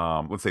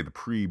 Let's say the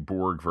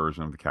pre-Borg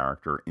version of the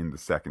character in the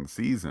second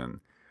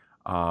season.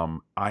 I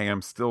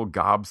am still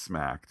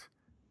gobsmacked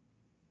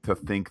to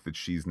think that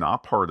she's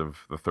not part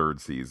of the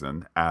third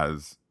season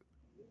as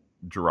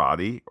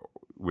Girardi,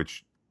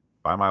 which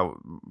by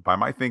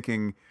my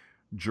thinking,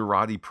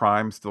 Girardi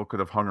Prime still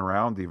could have hung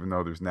around, even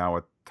though there's now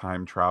a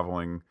time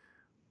traveling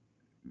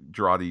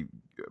Girardi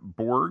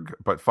Borg.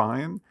 But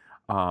fine.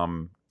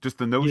 Just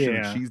the notion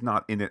that Yeah. she's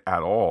not in it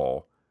at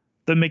all.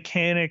 The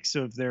mechanics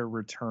of their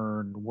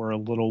return were a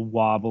little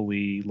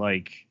wobbly.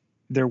 Like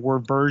there were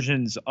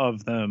versions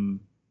of them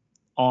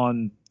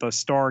on the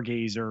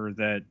Stargazer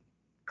that,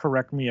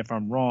 correct me if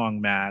I'm wrong,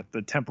 Matt,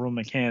 the temporal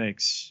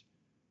mechanics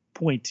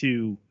point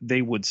to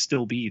they would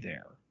still be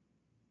there.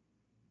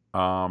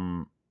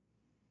 Um,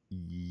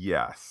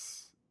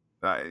 yes.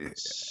 I,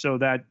 So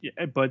that,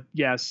 but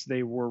yes,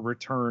 they were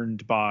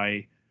returned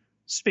by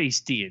space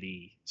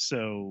deity.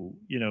 So,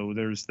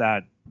 there's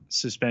that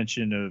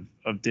suspension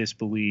of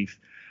disbelief.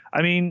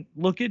 I mean,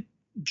 look at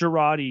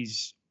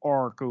Girardi's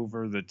arc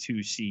over the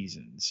two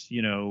seasons.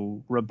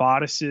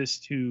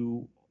 Roboticist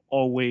who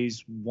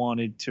always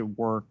wanted to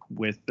work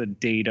with the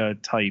data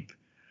type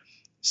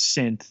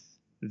synth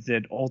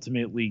that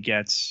ultimately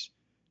gets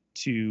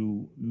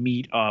to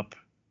meet up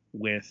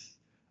with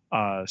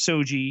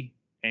Soji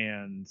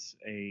and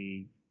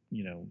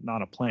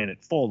not a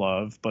planet full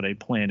of, but a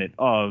planet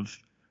of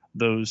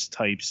those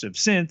types of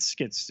synths,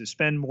 gets to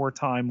spend more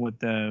time with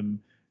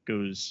them,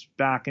 goes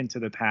back into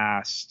the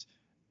past,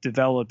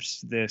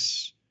 develops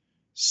this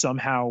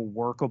somehow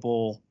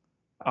workable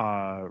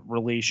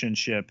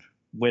relationship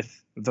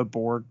with the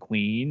Borg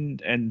Queen,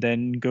 and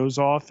then goes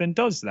off and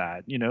does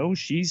that.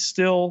 She's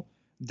still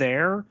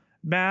there.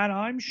 Matt,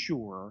 I'm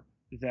sure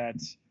that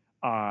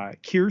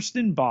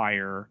Kirsten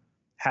Beyer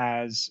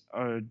has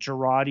a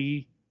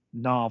Girardi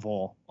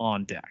novel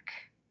on deck.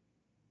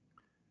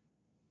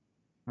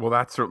 well,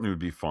 that certainly would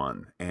be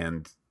fun,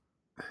 and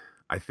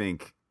I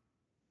think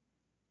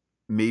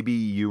maybe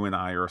you and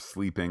I are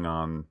sleeping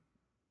on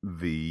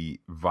the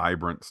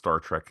vibrant Star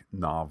Trek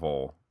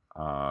novel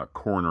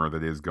corner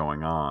that is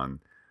going on,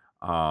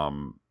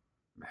 um,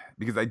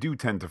 because I do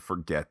tend to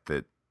forget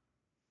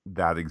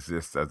that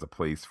exists as a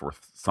place for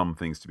some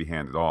things to be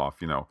handed off.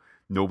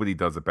 Nobody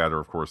does it better,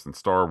 of course, than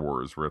Star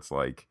Wars, where it's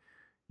like,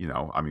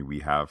 I mean, we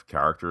have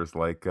characters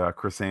like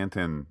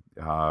Chrysanthemum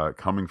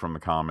coming from the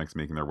comics,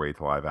 making their way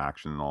to live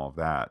action and all of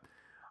that.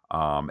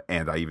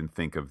 And I even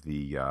think of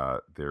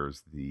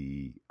there's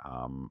the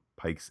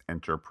Pike's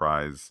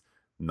Enterprise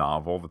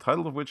novel, the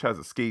title of which has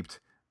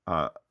escaped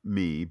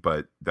me,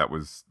 but that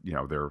was,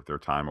 their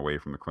time away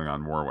from the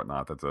Klingon War and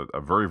whatnot. That's a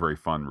very, very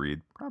fun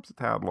read, perhaps a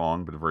tad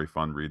long, but a very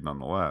fun read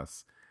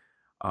nonetheless.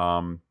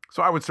 So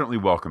I would certainly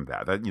welcome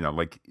that.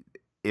 Like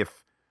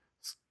if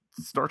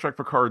Star Trek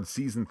Picard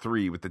season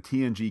 3 with the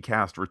TNG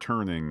cast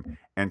returning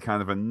and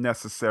kind of a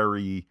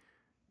necessary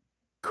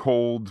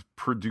cold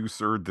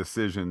producer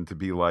decision to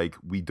be like,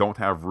 we don't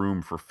have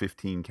room for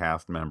 15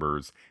 cast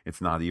members. It's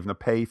not even a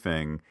pay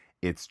thing.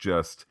 It's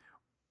just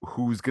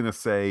who's going to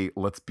say,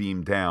 let's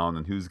beam down,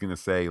 and who's going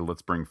to say,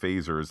 let's bring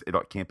phasers. It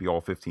can't be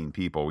all 15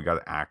 people. We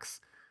got to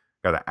axe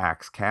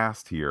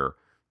cast here.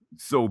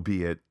 So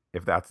be it.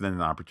 If that's then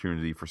an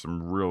opportunity for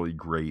some really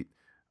great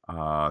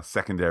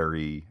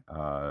secondary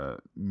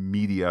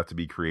media to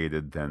be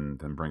created, then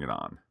bring it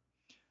on.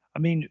 I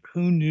mean,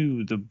 who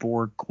knew the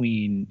Borg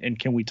Queen? And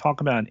can we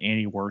talk about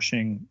Annie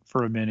Wershing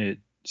for a minute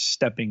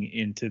stepping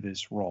into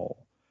this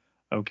role?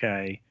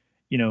 Okay.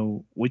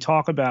 We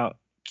talk about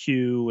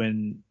Q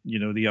and,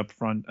 the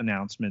upfront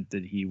announcement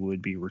that he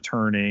would be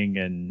returning.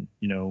 And,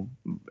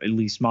 at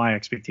least my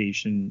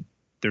expectation,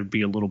 there'd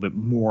be a little bit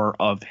more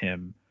of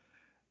him.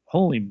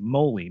 holy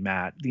moly,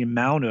 Matt, the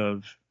amount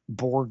of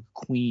Borg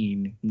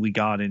Queen we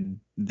got in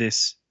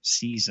this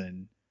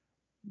season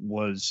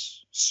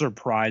was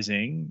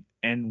surprising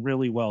and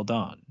really well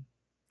done.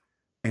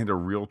 And a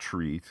real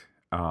treat.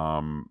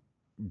 Um,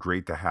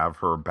 Great to have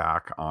her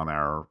back on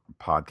our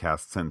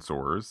podcast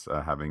censors,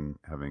 having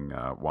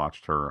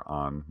watched her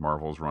on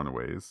Marvel's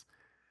Runaways.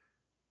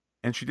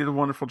 And she did a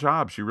wonderful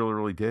job. She really,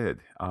 really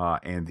did.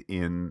 And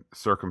in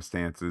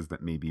circumstances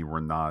that maybe were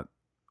not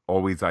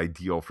always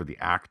ideal for the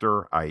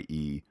actor,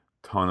 i.e.,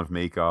 ton of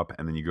makeup,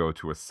 and then you go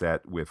to a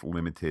set with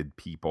limited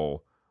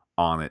people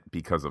on it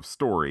because of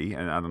story.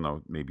 And I don't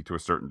know, maybe to a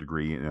certain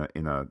degree,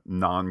 in a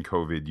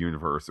non-COVID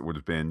universe, it would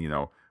have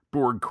been,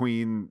 Borg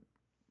Queen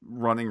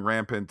running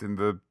rampant in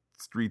the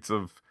streets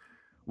of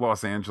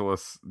Los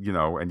Angeles,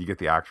 and you get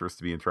the actress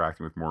to be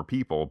interacting with more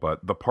people,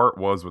 but the part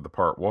was what the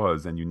part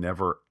was, and you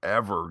never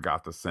ever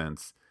got the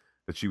sense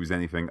that she was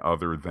anything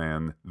other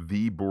than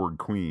the Borg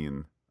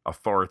Queen,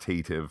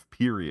 authoritative,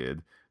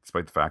 period,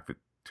 despite the fact that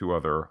two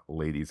other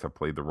ladies have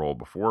played the role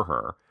before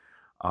her.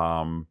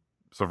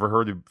 So for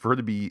her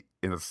to be,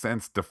 in a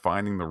sense,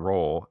 defining the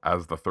role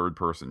as the third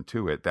person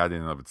to it, that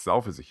in and of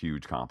itself is a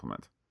huge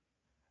compliment.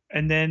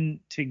 And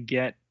then to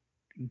get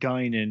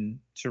Guinan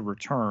to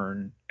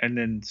return, and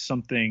then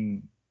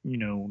something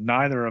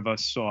neither of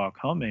us saw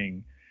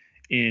coming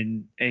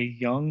in a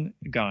young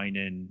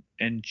Guinan,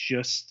 and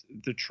just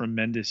the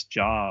tremendous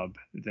job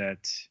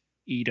that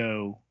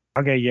Ito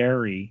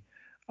Agayeri,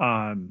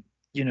 um,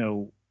 you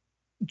know,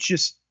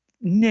 just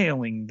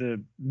nailing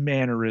the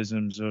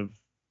mannerisms of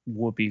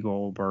Whoopi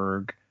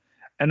Goldberg.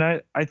 And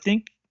I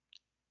think,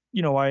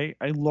 I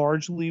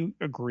largely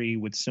agree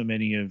with so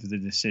many of the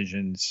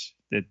decisions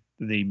that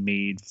they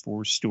made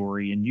for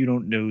story, and you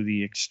don't know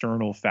the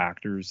external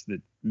factors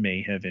that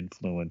may have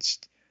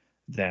influenced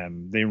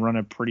them. They run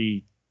a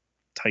pretty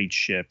tight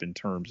ship in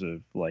terms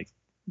of like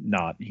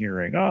not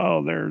hearing,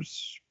 oh,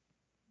 there's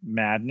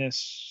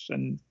madness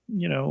and,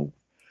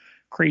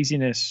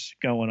 craziness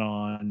going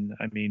on.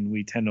 I mean,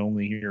 we tend to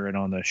only hear it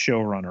on the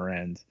showrunner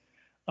end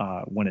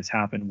when it's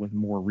happened with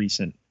more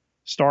recent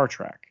Star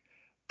Trek.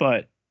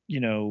 But,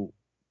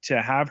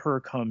 to have her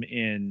come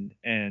in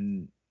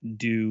and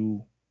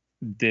do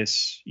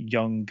this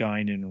young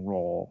Guinan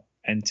role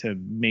and to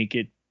make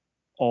it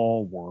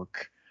all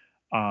work,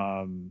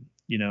 um,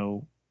 you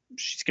know,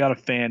 she's got a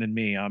fan in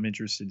me. I'm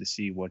interested to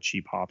see what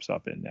she pops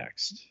up in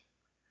next.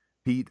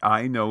 Pete,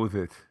 I know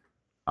that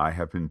I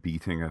have been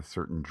beating a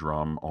certain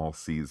drum all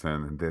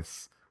season, and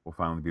this will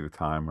finally be the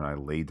time when I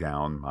lay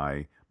down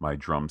my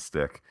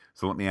drumstick.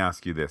 So let me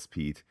ask you this,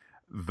 Pete.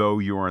 Though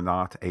you are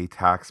not a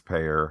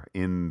taxpayer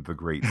in the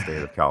great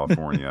state of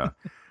California,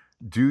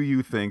 do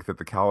you think that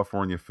the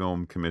California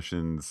Film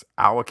Commission's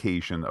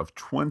allocation of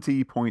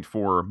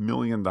 $20.4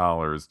 million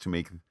to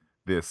make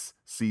this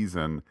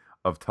season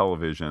of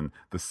television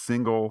the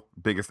single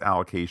biggest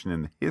allocation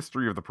in the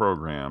history of the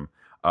program,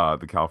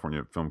 the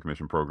California Film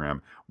Commission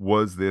program,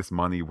 was this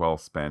money well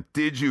spent?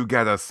 Did you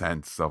get a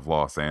sense of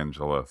Los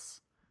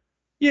Angeles?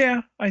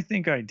 Yeah, I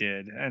think I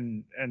did.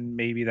 And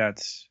maybe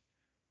that's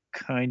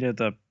kind of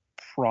the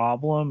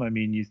problem. I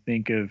mean, you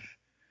think of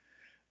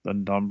the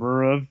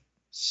number of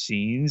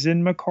scenes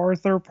in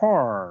MacArthur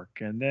Park,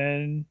 and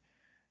then,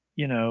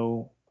 you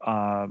know,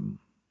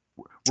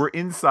 We're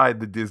inside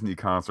the Disney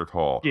concert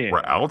hall. We're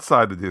yeah,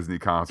 outside the Disney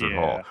concert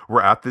hall. yeah,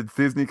 We're at the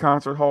Disney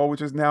concert hall,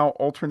 which is now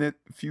alternate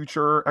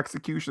future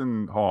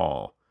execution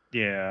hall.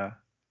 yeah.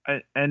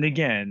 And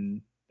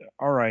again,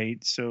 all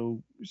right,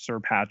 so Sir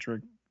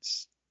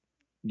Patrick's,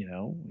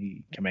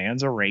 he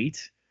commands a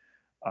rate.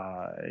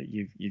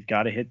 You've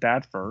got to hit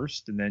that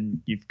first, and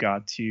then you've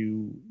got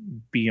to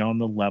be on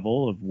the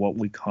level of what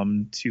we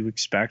come to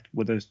expect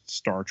with a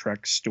Star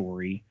Trek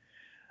story.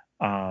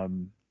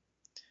 Um,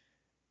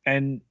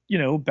 and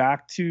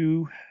back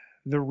to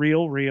the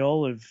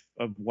real of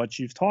what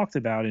you've talked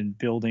about in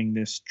building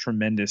this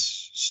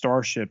tremendous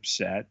starship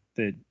set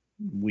that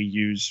we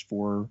use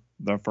for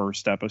the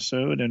first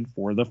episode and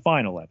for the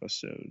final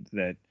episode,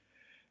 that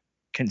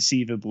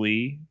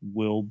conceivably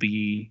will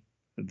be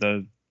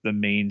the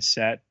main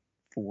set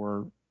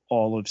for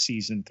all of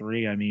season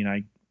 3. I mean,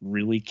 I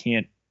really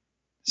can't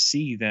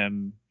see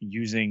them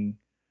using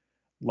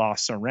La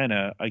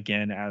Serena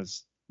again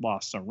as La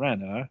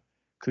Serena.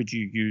 Could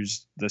you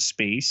use the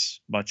space,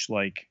 much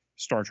like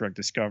Star Trek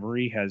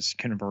Discovery has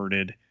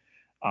converted,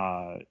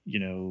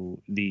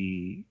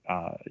 the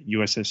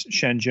USS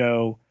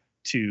Shenzhou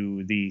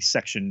to the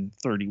Section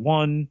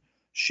 31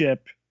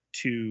 ship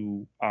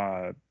to,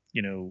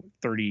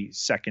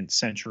 32nd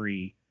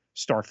century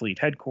Starfleet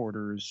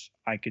headquarters?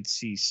 I could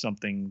see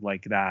something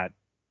like that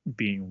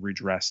being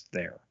redressed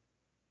there.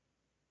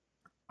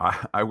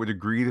 I would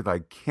agree that I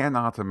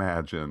cannot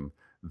imagine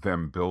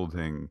them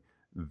building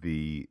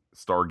the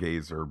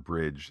Stargazer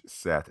Bridge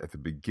set at the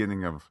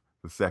beginning of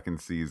the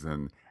second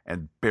season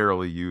and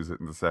barely use it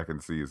in the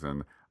second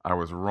season. I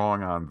was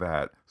wrong on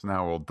that. So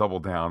now we'll double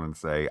down and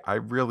say I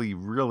really,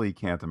 really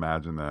can't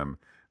imagine them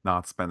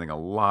not spending a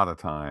lot of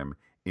time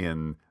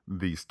in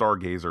the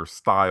Stargazer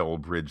style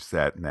bridge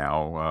set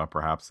now.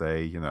 Perhaps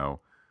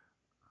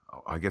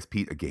Oh, I guess,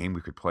 Pete, a game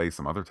we could play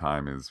some other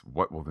time is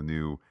what will the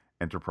new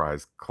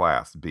Enterprise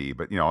class be?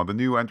 But, on the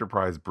new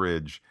Enterprise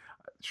bridge,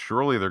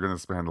 surely they're going to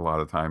spend a lot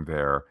of time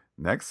there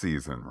next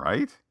season,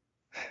 right?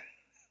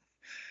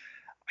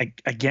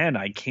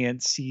 I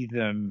can't see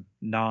them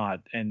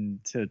not.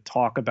 And to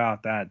talk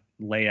about that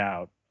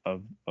layout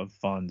of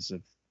funds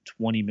of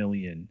 20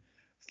 million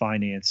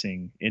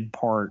financing in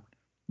part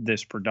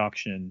this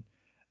production,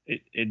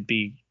 it'd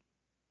be,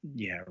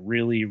 yeah,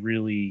 really,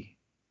 really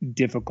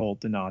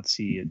difficult to not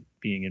see it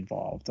being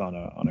involved on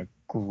a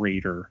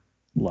greater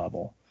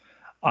level.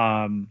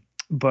 Um,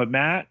 but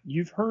Matt,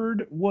 you've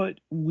heard what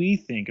we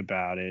think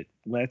about it.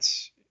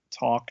 Let's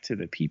talk to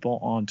the people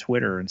on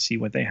Twitter and see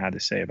what they had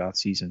to say about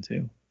season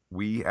two.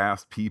 We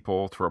asked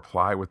people to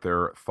reply with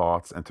their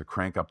thoughts and to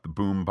crank up the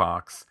boom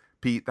box.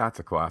 Pete,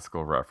 that's a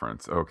classical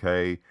reference,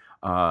 okay?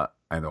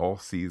 And all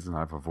season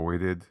I've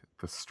avoided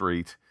the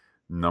straight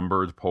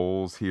numbered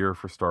polls here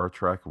for Star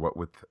Trek. What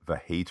with the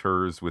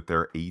haters with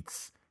their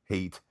eights,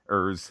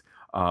 haters.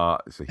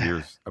 So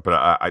here's,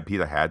 but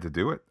Pete, I had to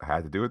do it. I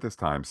had to do it this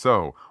time.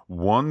 So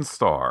 1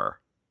 star,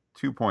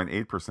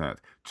 2.8%,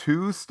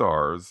 2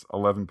 stars,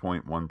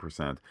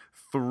 11.1%,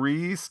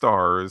 3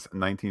 stars,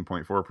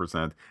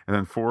 19.4%, and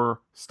then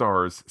 4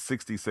 stars,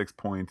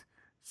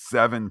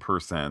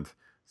 66.7%.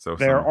 So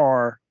There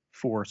are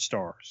 4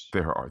 stars.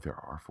 there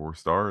are 4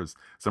 stars.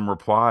 Some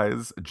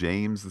replies.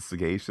 James the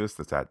Sagacious,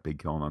 that's at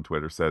Big Killen on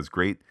Twitter, says,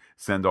 "Great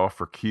send off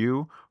for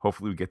Q.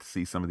 Hopefully we get to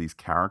see some of these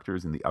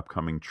characters in the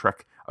upcoming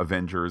Trek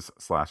Avengers /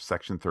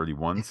 Section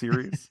 31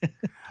 series."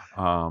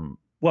 Well,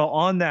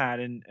 on that,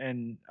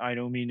 and I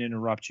don't mean to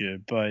interrupt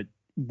you, but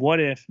what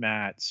if,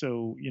 Matt?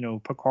 So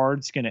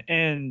Picard's going to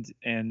end,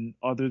 and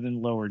other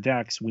than Lower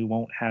Decks, we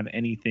won't have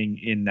anything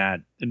in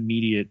that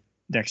immediate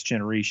Next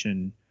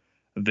Generation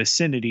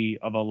vicinity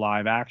of a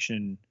live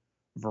action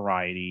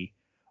variety.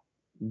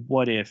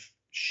 What if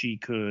she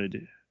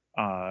could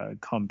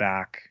come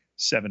back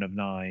 7 of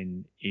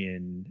 9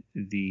 in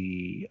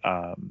the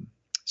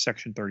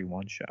Section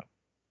 31 show?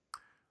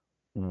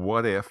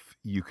 What if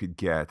you could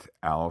get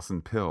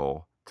Alison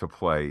Pill to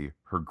play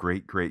her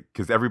great,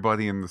 because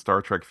everybody in the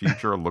Star Trek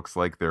future looks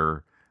like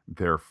their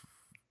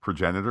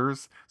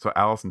progenitors. So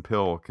Alison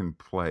Pill can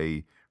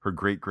play her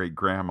great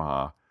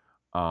grandma,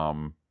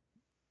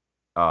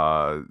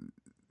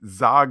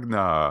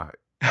 Zagna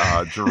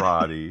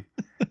Girardi,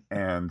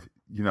 and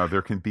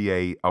there can be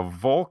a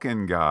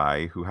Vulcan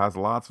guy who has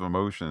lots of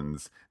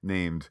emotions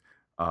named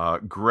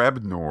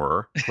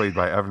Grebnor, played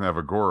by Evan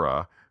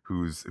Evagora,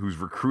 who's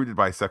recruited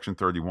by Section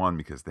 31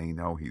 because they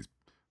know he's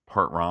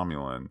part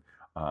Romulan,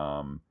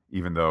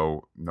 even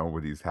though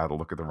nobody's had a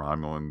look at the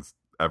Romulans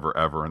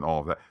ever and all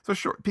of that. So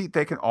sure, Pete,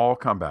 they can all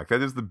come back.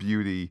 That is the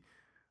beauty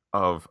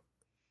of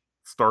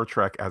Star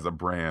Trek as a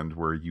brand,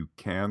 where you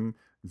can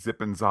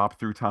zip and zop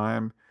through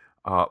time,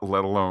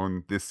 let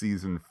alone this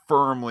season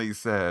firmly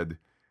said,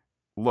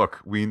 look,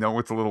 we know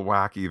it's a little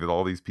wacky that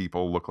all these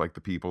people look like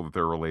the people that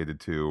they're related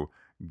to.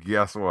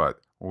 Guess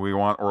what? We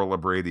want Orla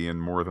Brady in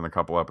more than a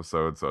couple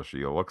episodes, so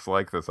she looks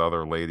like this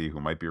other lady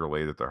who might be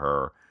related to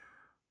her.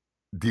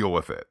 Deal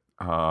with it.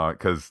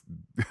 Because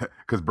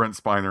Brent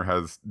Spiner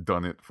has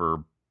done it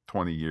for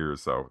 20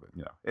 years, so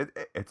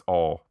it's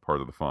all part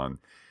of the fun.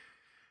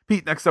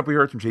 Pete, next up we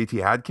heard from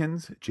JT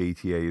Adkins.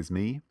 JTA is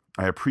me.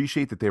 I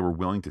appreciate that they were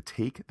willing to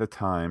take the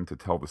time to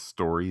tell the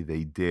story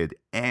they did,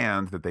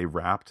 and that they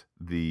wrapped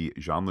the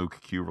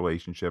Jean-Luc Q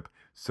relationship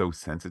so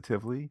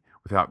sensitively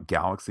without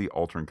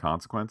galaxy-altering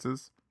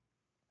consequences.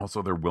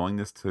 Also, their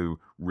willingness to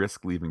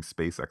risk leaving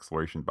space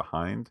exploration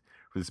behind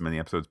for this many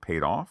episodes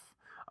paid off.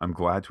 I'm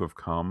glad to have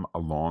come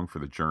along for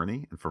the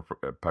journey and for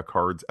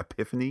Picard's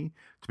epiphany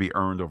to be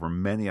earned over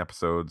many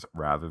episodes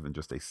rather than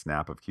just a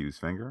snap of Q's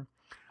finger.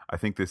 I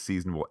think this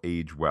season will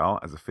age well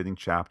as a fitting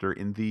chapter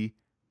in the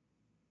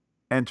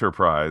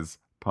Enterprise,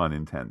 pun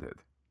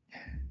intended.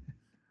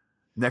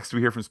 Next,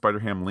 we hear from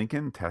Spider-Ham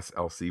Lincoln, Tess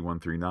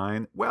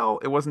LC139. Well,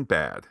 it wasn't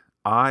bad.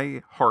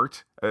 I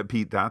heart,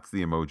 Pete, that's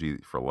the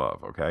emoji for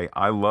love, okay?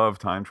 I love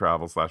time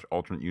travel /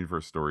 alternate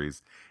universe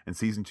stories, and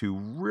season 2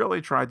 really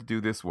tried to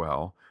do this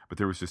well, but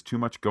there was just too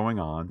much going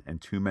on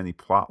and too many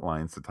plot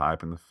lines to tie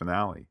up in the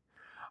finale.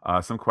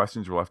 Some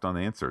questions were left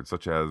unanswered,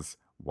 such as,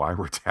 why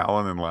were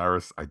Talon and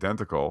Laris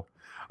identical?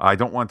 I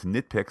don't want to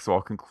nitpick, so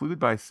I'll conclude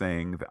by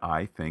saying that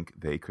I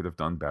think they could have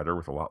done better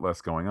with a lot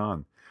less going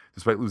on.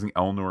 Despite losing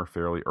Elnor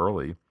fairly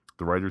early,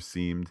 the writers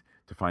seemed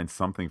to find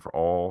something for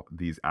all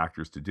these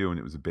actors to do, and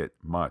it was a bit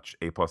much.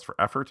 A+ for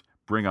effort.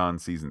 Bring on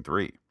season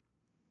 3.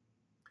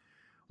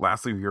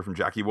 Lastly, we hear from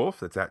Jackie Wolf.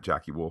 That's at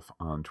Jackie Wolf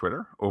on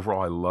Twitter.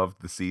 Overall, I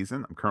loved the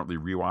season. I'm currently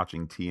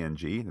rewatching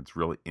TNG, and it's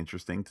really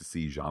interesting to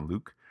see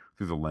Jean-Luc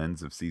through the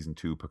lens of season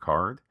 2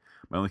 Picard.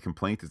 My only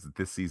complaint is that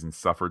this season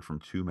suffered from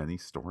too many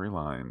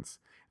storylines.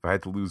 If I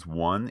had to lose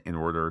one in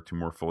order to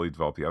more fully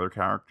develop the other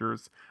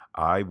characters,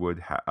 I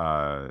would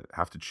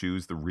have to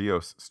choose the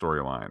Rios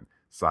storyline.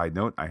 Side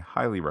note, I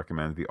highly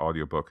recommend the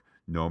audiobook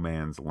No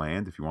Man's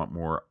Land if you want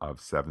more of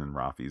Seven and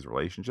Rafi's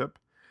relationship.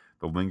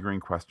 The lingering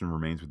question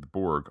remains with the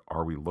Borg.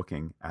 Are we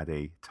looking at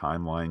a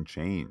timeline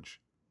change?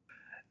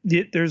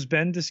 There's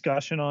been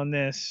discussion on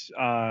this.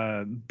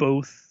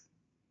 Both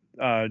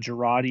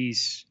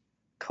Girardi's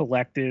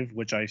collective,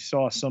 which I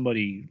saw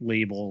somebody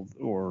labeled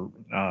or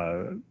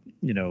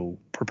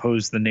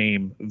propose the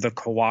name the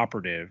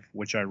Cooperative,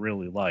 which I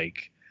really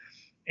like,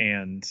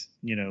 and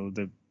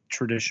the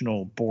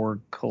traditional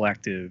Borg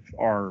collective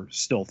are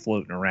still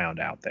floating around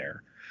out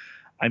there.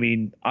 I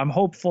mean, I'm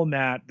hopeful,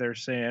 Matt. They're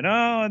saying,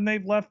 "Oh, and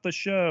they've left the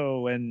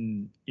show,"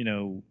 and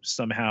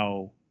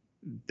somehow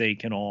they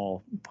can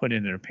all put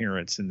in an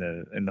appearance in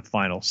the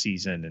final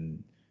season,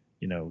 and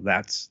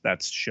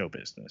that's show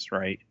business,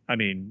 right? I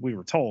mean, we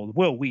were told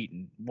Will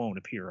Wheaton won't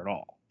appear at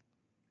all.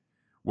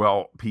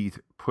 Well, Pete,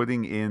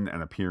 putting in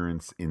an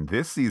appearance in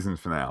this season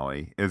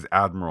finale is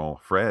Admiral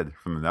Fred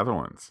from the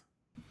Netherlands.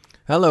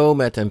 Hello,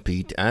 Matt and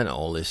Pete, and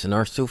all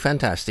listeners to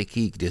Fantastic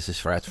Geek. This is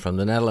Fred from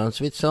the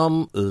Netherlands with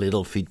some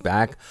little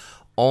feedback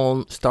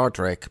on Star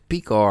Trek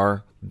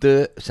Picard,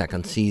 the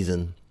second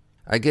season.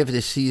 I give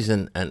this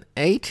season an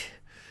 8,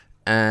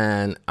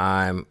 and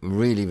I'm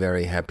really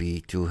very happy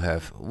to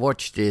have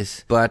watched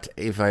this. But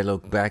if I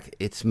look back,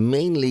 it's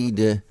mainly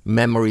the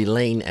memory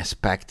lane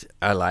aspect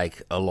I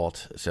like a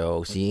lot.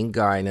 So seeing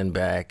Guinan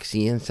back,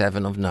 seeing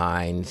Seven of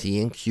Nine,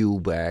 seeing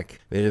Q back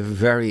with a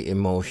very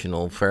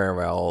emotional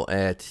farewell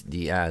at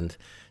the end.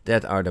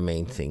 That are the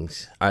main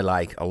things I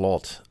like a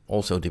lot.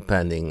 Also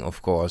depending,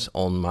 of course,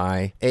 on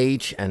my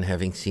age and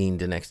having seen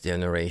The Next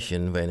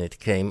Generation when it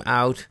came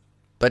out.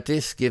 But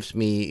this gives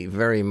me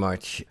very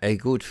much a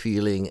good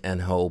feeling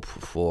and hope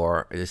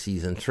for the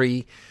season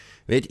 3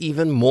 with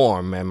even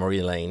more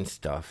memory lane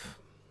stuff.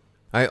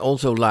 I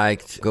also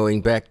liked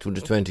going back to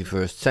the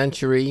 21st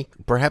century.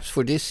 Perhaps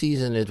for this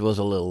season it was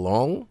a little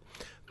long,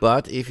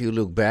 but if you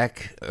look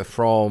back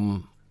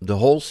from the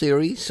whole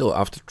series, so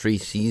after 3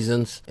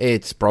 seasons,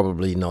 it's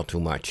probably not too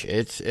much.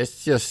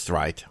 It's just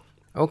right.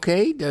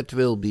 Okay, that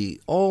will be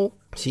all.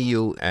 See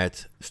you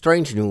at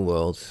Strange New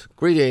Worlds.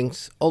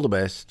 Greetings, all the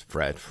best,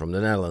 Fred from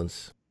the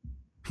Netherlands.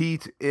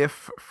 Pete,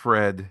 if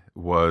Fred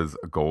was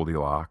a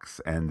Goldilocks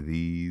and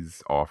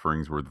these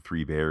offerings were the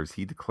Three Bears,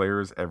 he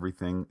declares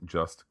everything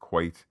just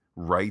quite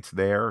right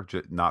there.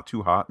 Not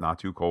too hot, not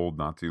too cold,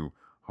 not too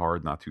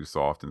hard, not too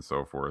soft, and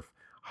so forth.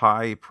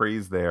 High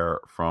praise there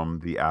from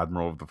the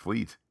Admiral of the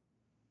Fleet.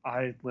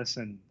 I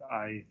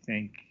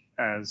think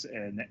as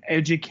an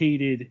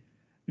educated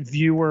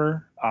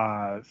viewer,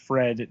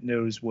 Fred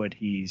knows what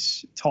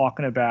he's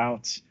talking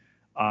about.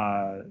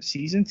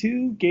 Season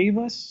 2 gave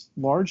us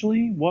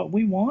largely what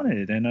we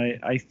wanted, and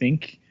I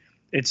think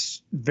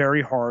it's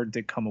very hard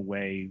to come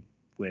away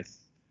with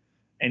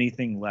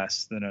anything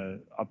less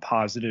than a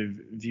positive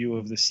view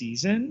of the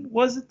season.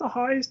 Was it the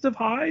highest of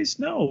highs?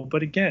 No,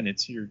 but again,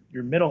 it's your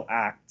middle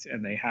act,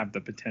 and they have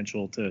the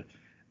potential to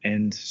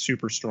end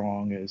super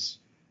strong, as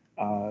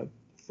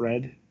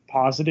Fred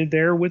posited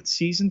there with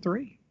season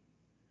 3.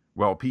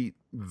 Well, Pete,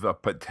 the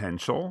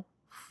potential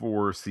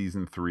for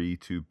season 3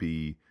 to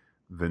be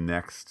the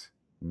next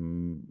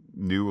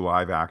new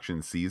live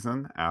action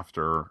season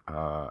after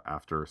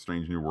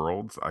Strange New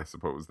Worlds, I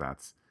suppose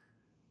that's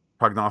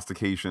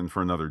prognostication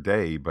for another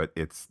day, but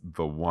it's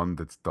the one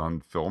that's done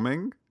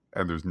filming,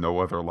 and there's no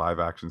other live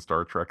action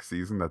Star Trek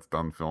season that's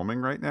done filming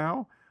right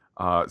now.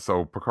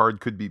 So Picard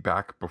could be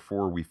back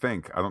before we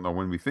think. I don't know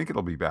when we think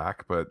it'll be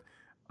back, but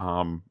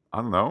I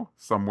don't know,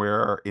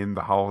 somewhere in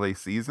the holiday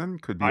season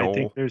could be. I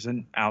think there's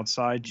an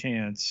outside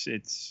chance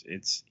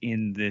it's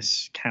in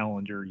this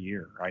calendar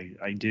year.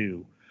 I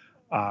do.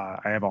 I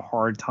have a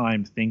hard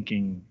time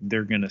thinking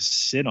they're going to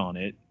sit on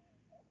it.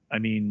 I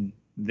mean,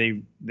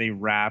 they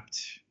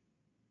wrapped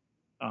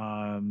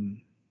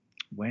when?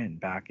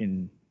 Back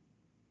in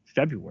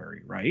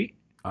February, right?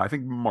 I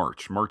think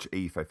March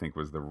 8th, I think,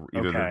 was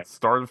either the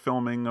start of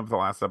filming of the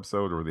last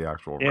episode or the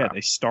actual wrap. Yeah,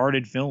 they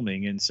started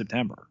filming in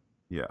September.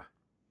 Yeah.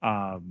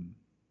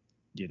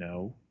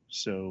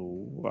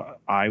 So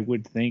I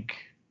would think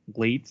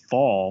late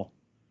fall,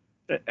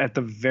 at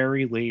the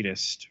very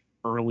latest,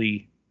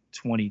 early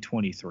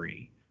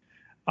 2023.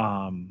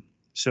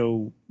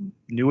 So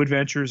new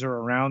adventures are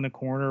around the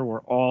corner.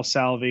 We're all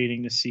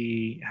salivating to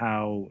see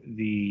how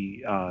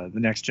the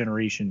Next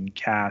Generation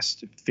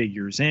cast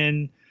figures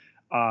in.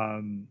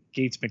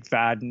 Gates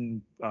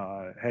McFadden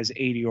has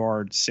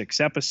ADR'd 6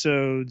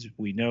 episodes.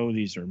 We know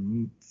these are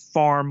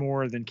far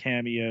more than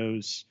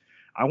cameos.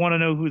 I want to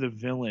know who the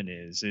villain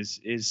is.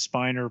 Is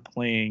Spiner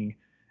playing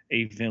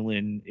a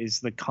villain? Is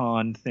the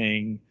Khan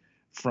thing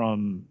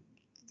from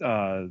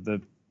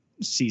the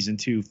season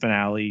 2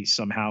 finale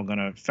somehow going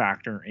to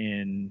factor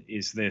in?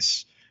 Is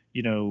this,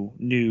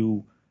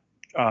 new,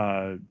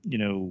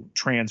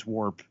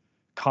 transwarp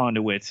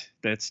conduit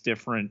that's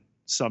different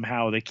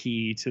somehow the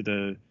key to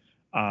the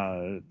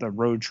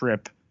road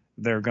trip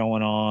they're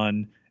going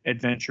on?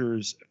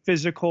 Adventures,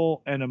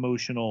 physical and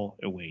emotional,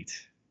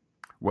 await.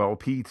 Well,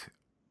 Pete,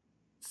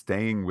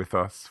 staying with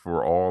us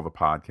for all the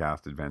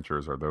podcast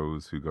adventures are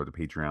those who go to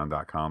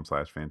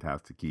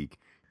patreon.com/fantasticgeek,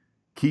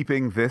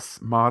 keeping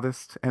this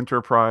modest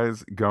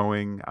enterprise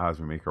going as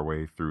we make our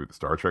way through the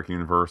Star Trek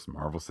universe,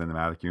 Marvel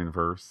Cinematic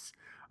Universe,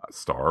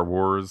 Star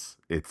Wars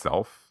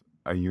itself,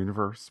 a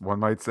universe, one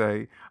might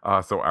say.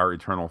 So our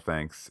eternal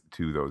thanks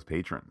to those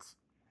patrons.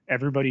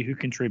 Everybody who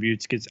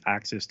contributes gets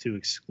access to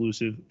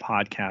exclusive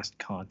podcast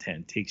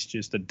content. Takes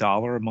just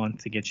 $1 a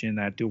month to get you in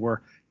that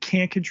door.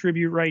 Can't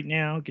contribute right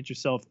now? Get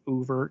yourself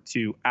over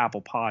to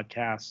Apple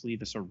Podcasts.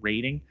 Leave us a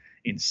rating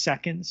in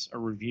seconds, a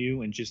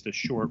review in just a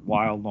short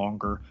while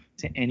longer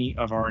to any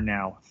of our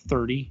now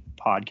 30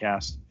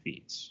 podcast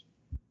feeds.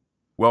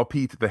 Well,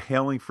 Pete, the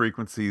hailing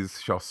frequencies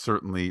shall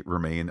certainly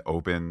remain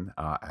open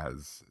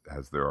as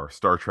there are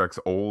Star Trek's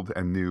old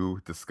and new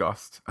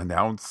discussed,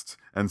 announced,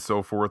 and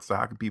so forth. So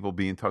how can people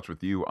be in touch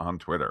with you on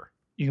Twitter?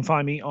 You can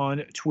find me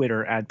on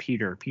Twitter at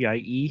Peter,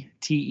 PIETERJ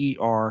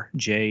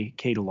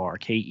Ketalar,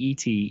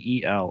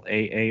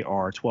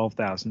 KETELAAR,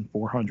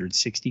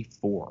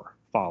 12,464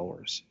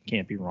 followers.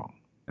 Can't be wrong.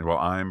 And while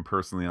I'm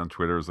personally on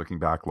Twitter as Looking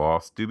Back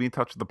Lost, do be in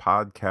touch with the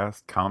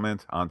podcast.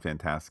 Comment on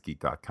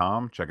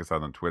FantasticGeek.com. Check us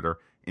out on Twitter,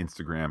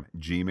 Instagram,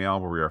 Gmail,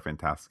 where we are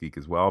Fantastic Geek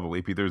as well. But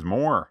wait, Pete, there's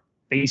more.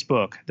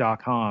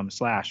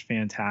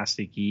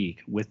 Facebook.com/Fantastic Geek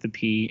with the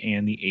P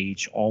and the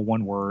H, all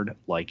one word,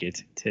 like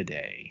it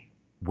today.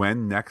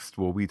 When next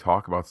will we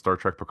talk about Star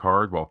Trek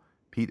Picard? Well,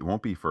 Pete, it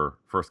won't be for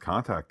First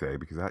Contact Day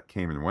because that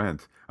came and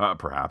went.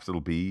 Perhaps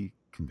it'll be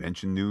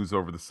convention news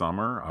over the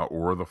summer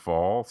or the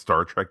fall,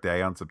 Star Trek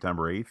Day on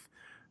September 8th.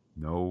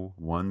 No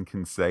one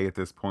can say at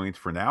this point.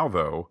 For now,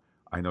 though,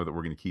 I know that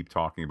we're going to keep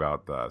talking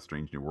about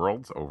Strange New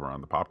Worlds over on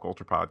the Pop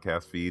Culture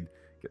Podcast feed.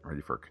 Getting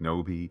ready for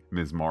Kenobi,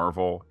 Ms.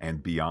 Marvel,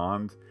 and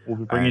beyond. We'll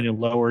be bringing in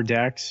Lower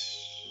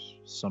Decks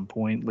some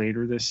point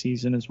later this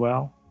season as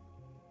well.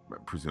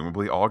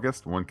 Presumably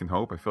August, one can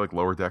hope. I feel like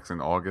Lower Decks in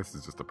August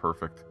is just a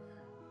perfect,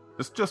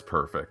 just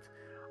perfect.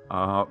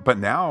 But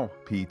now,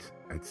 Pete,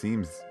 it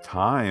seems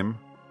time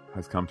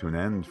has come to an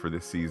end for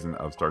this season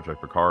of Star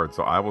Trek Picard.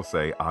 So I will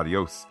say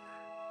adios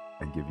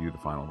and give you the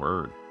final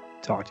word.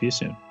 Talk to you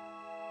soon.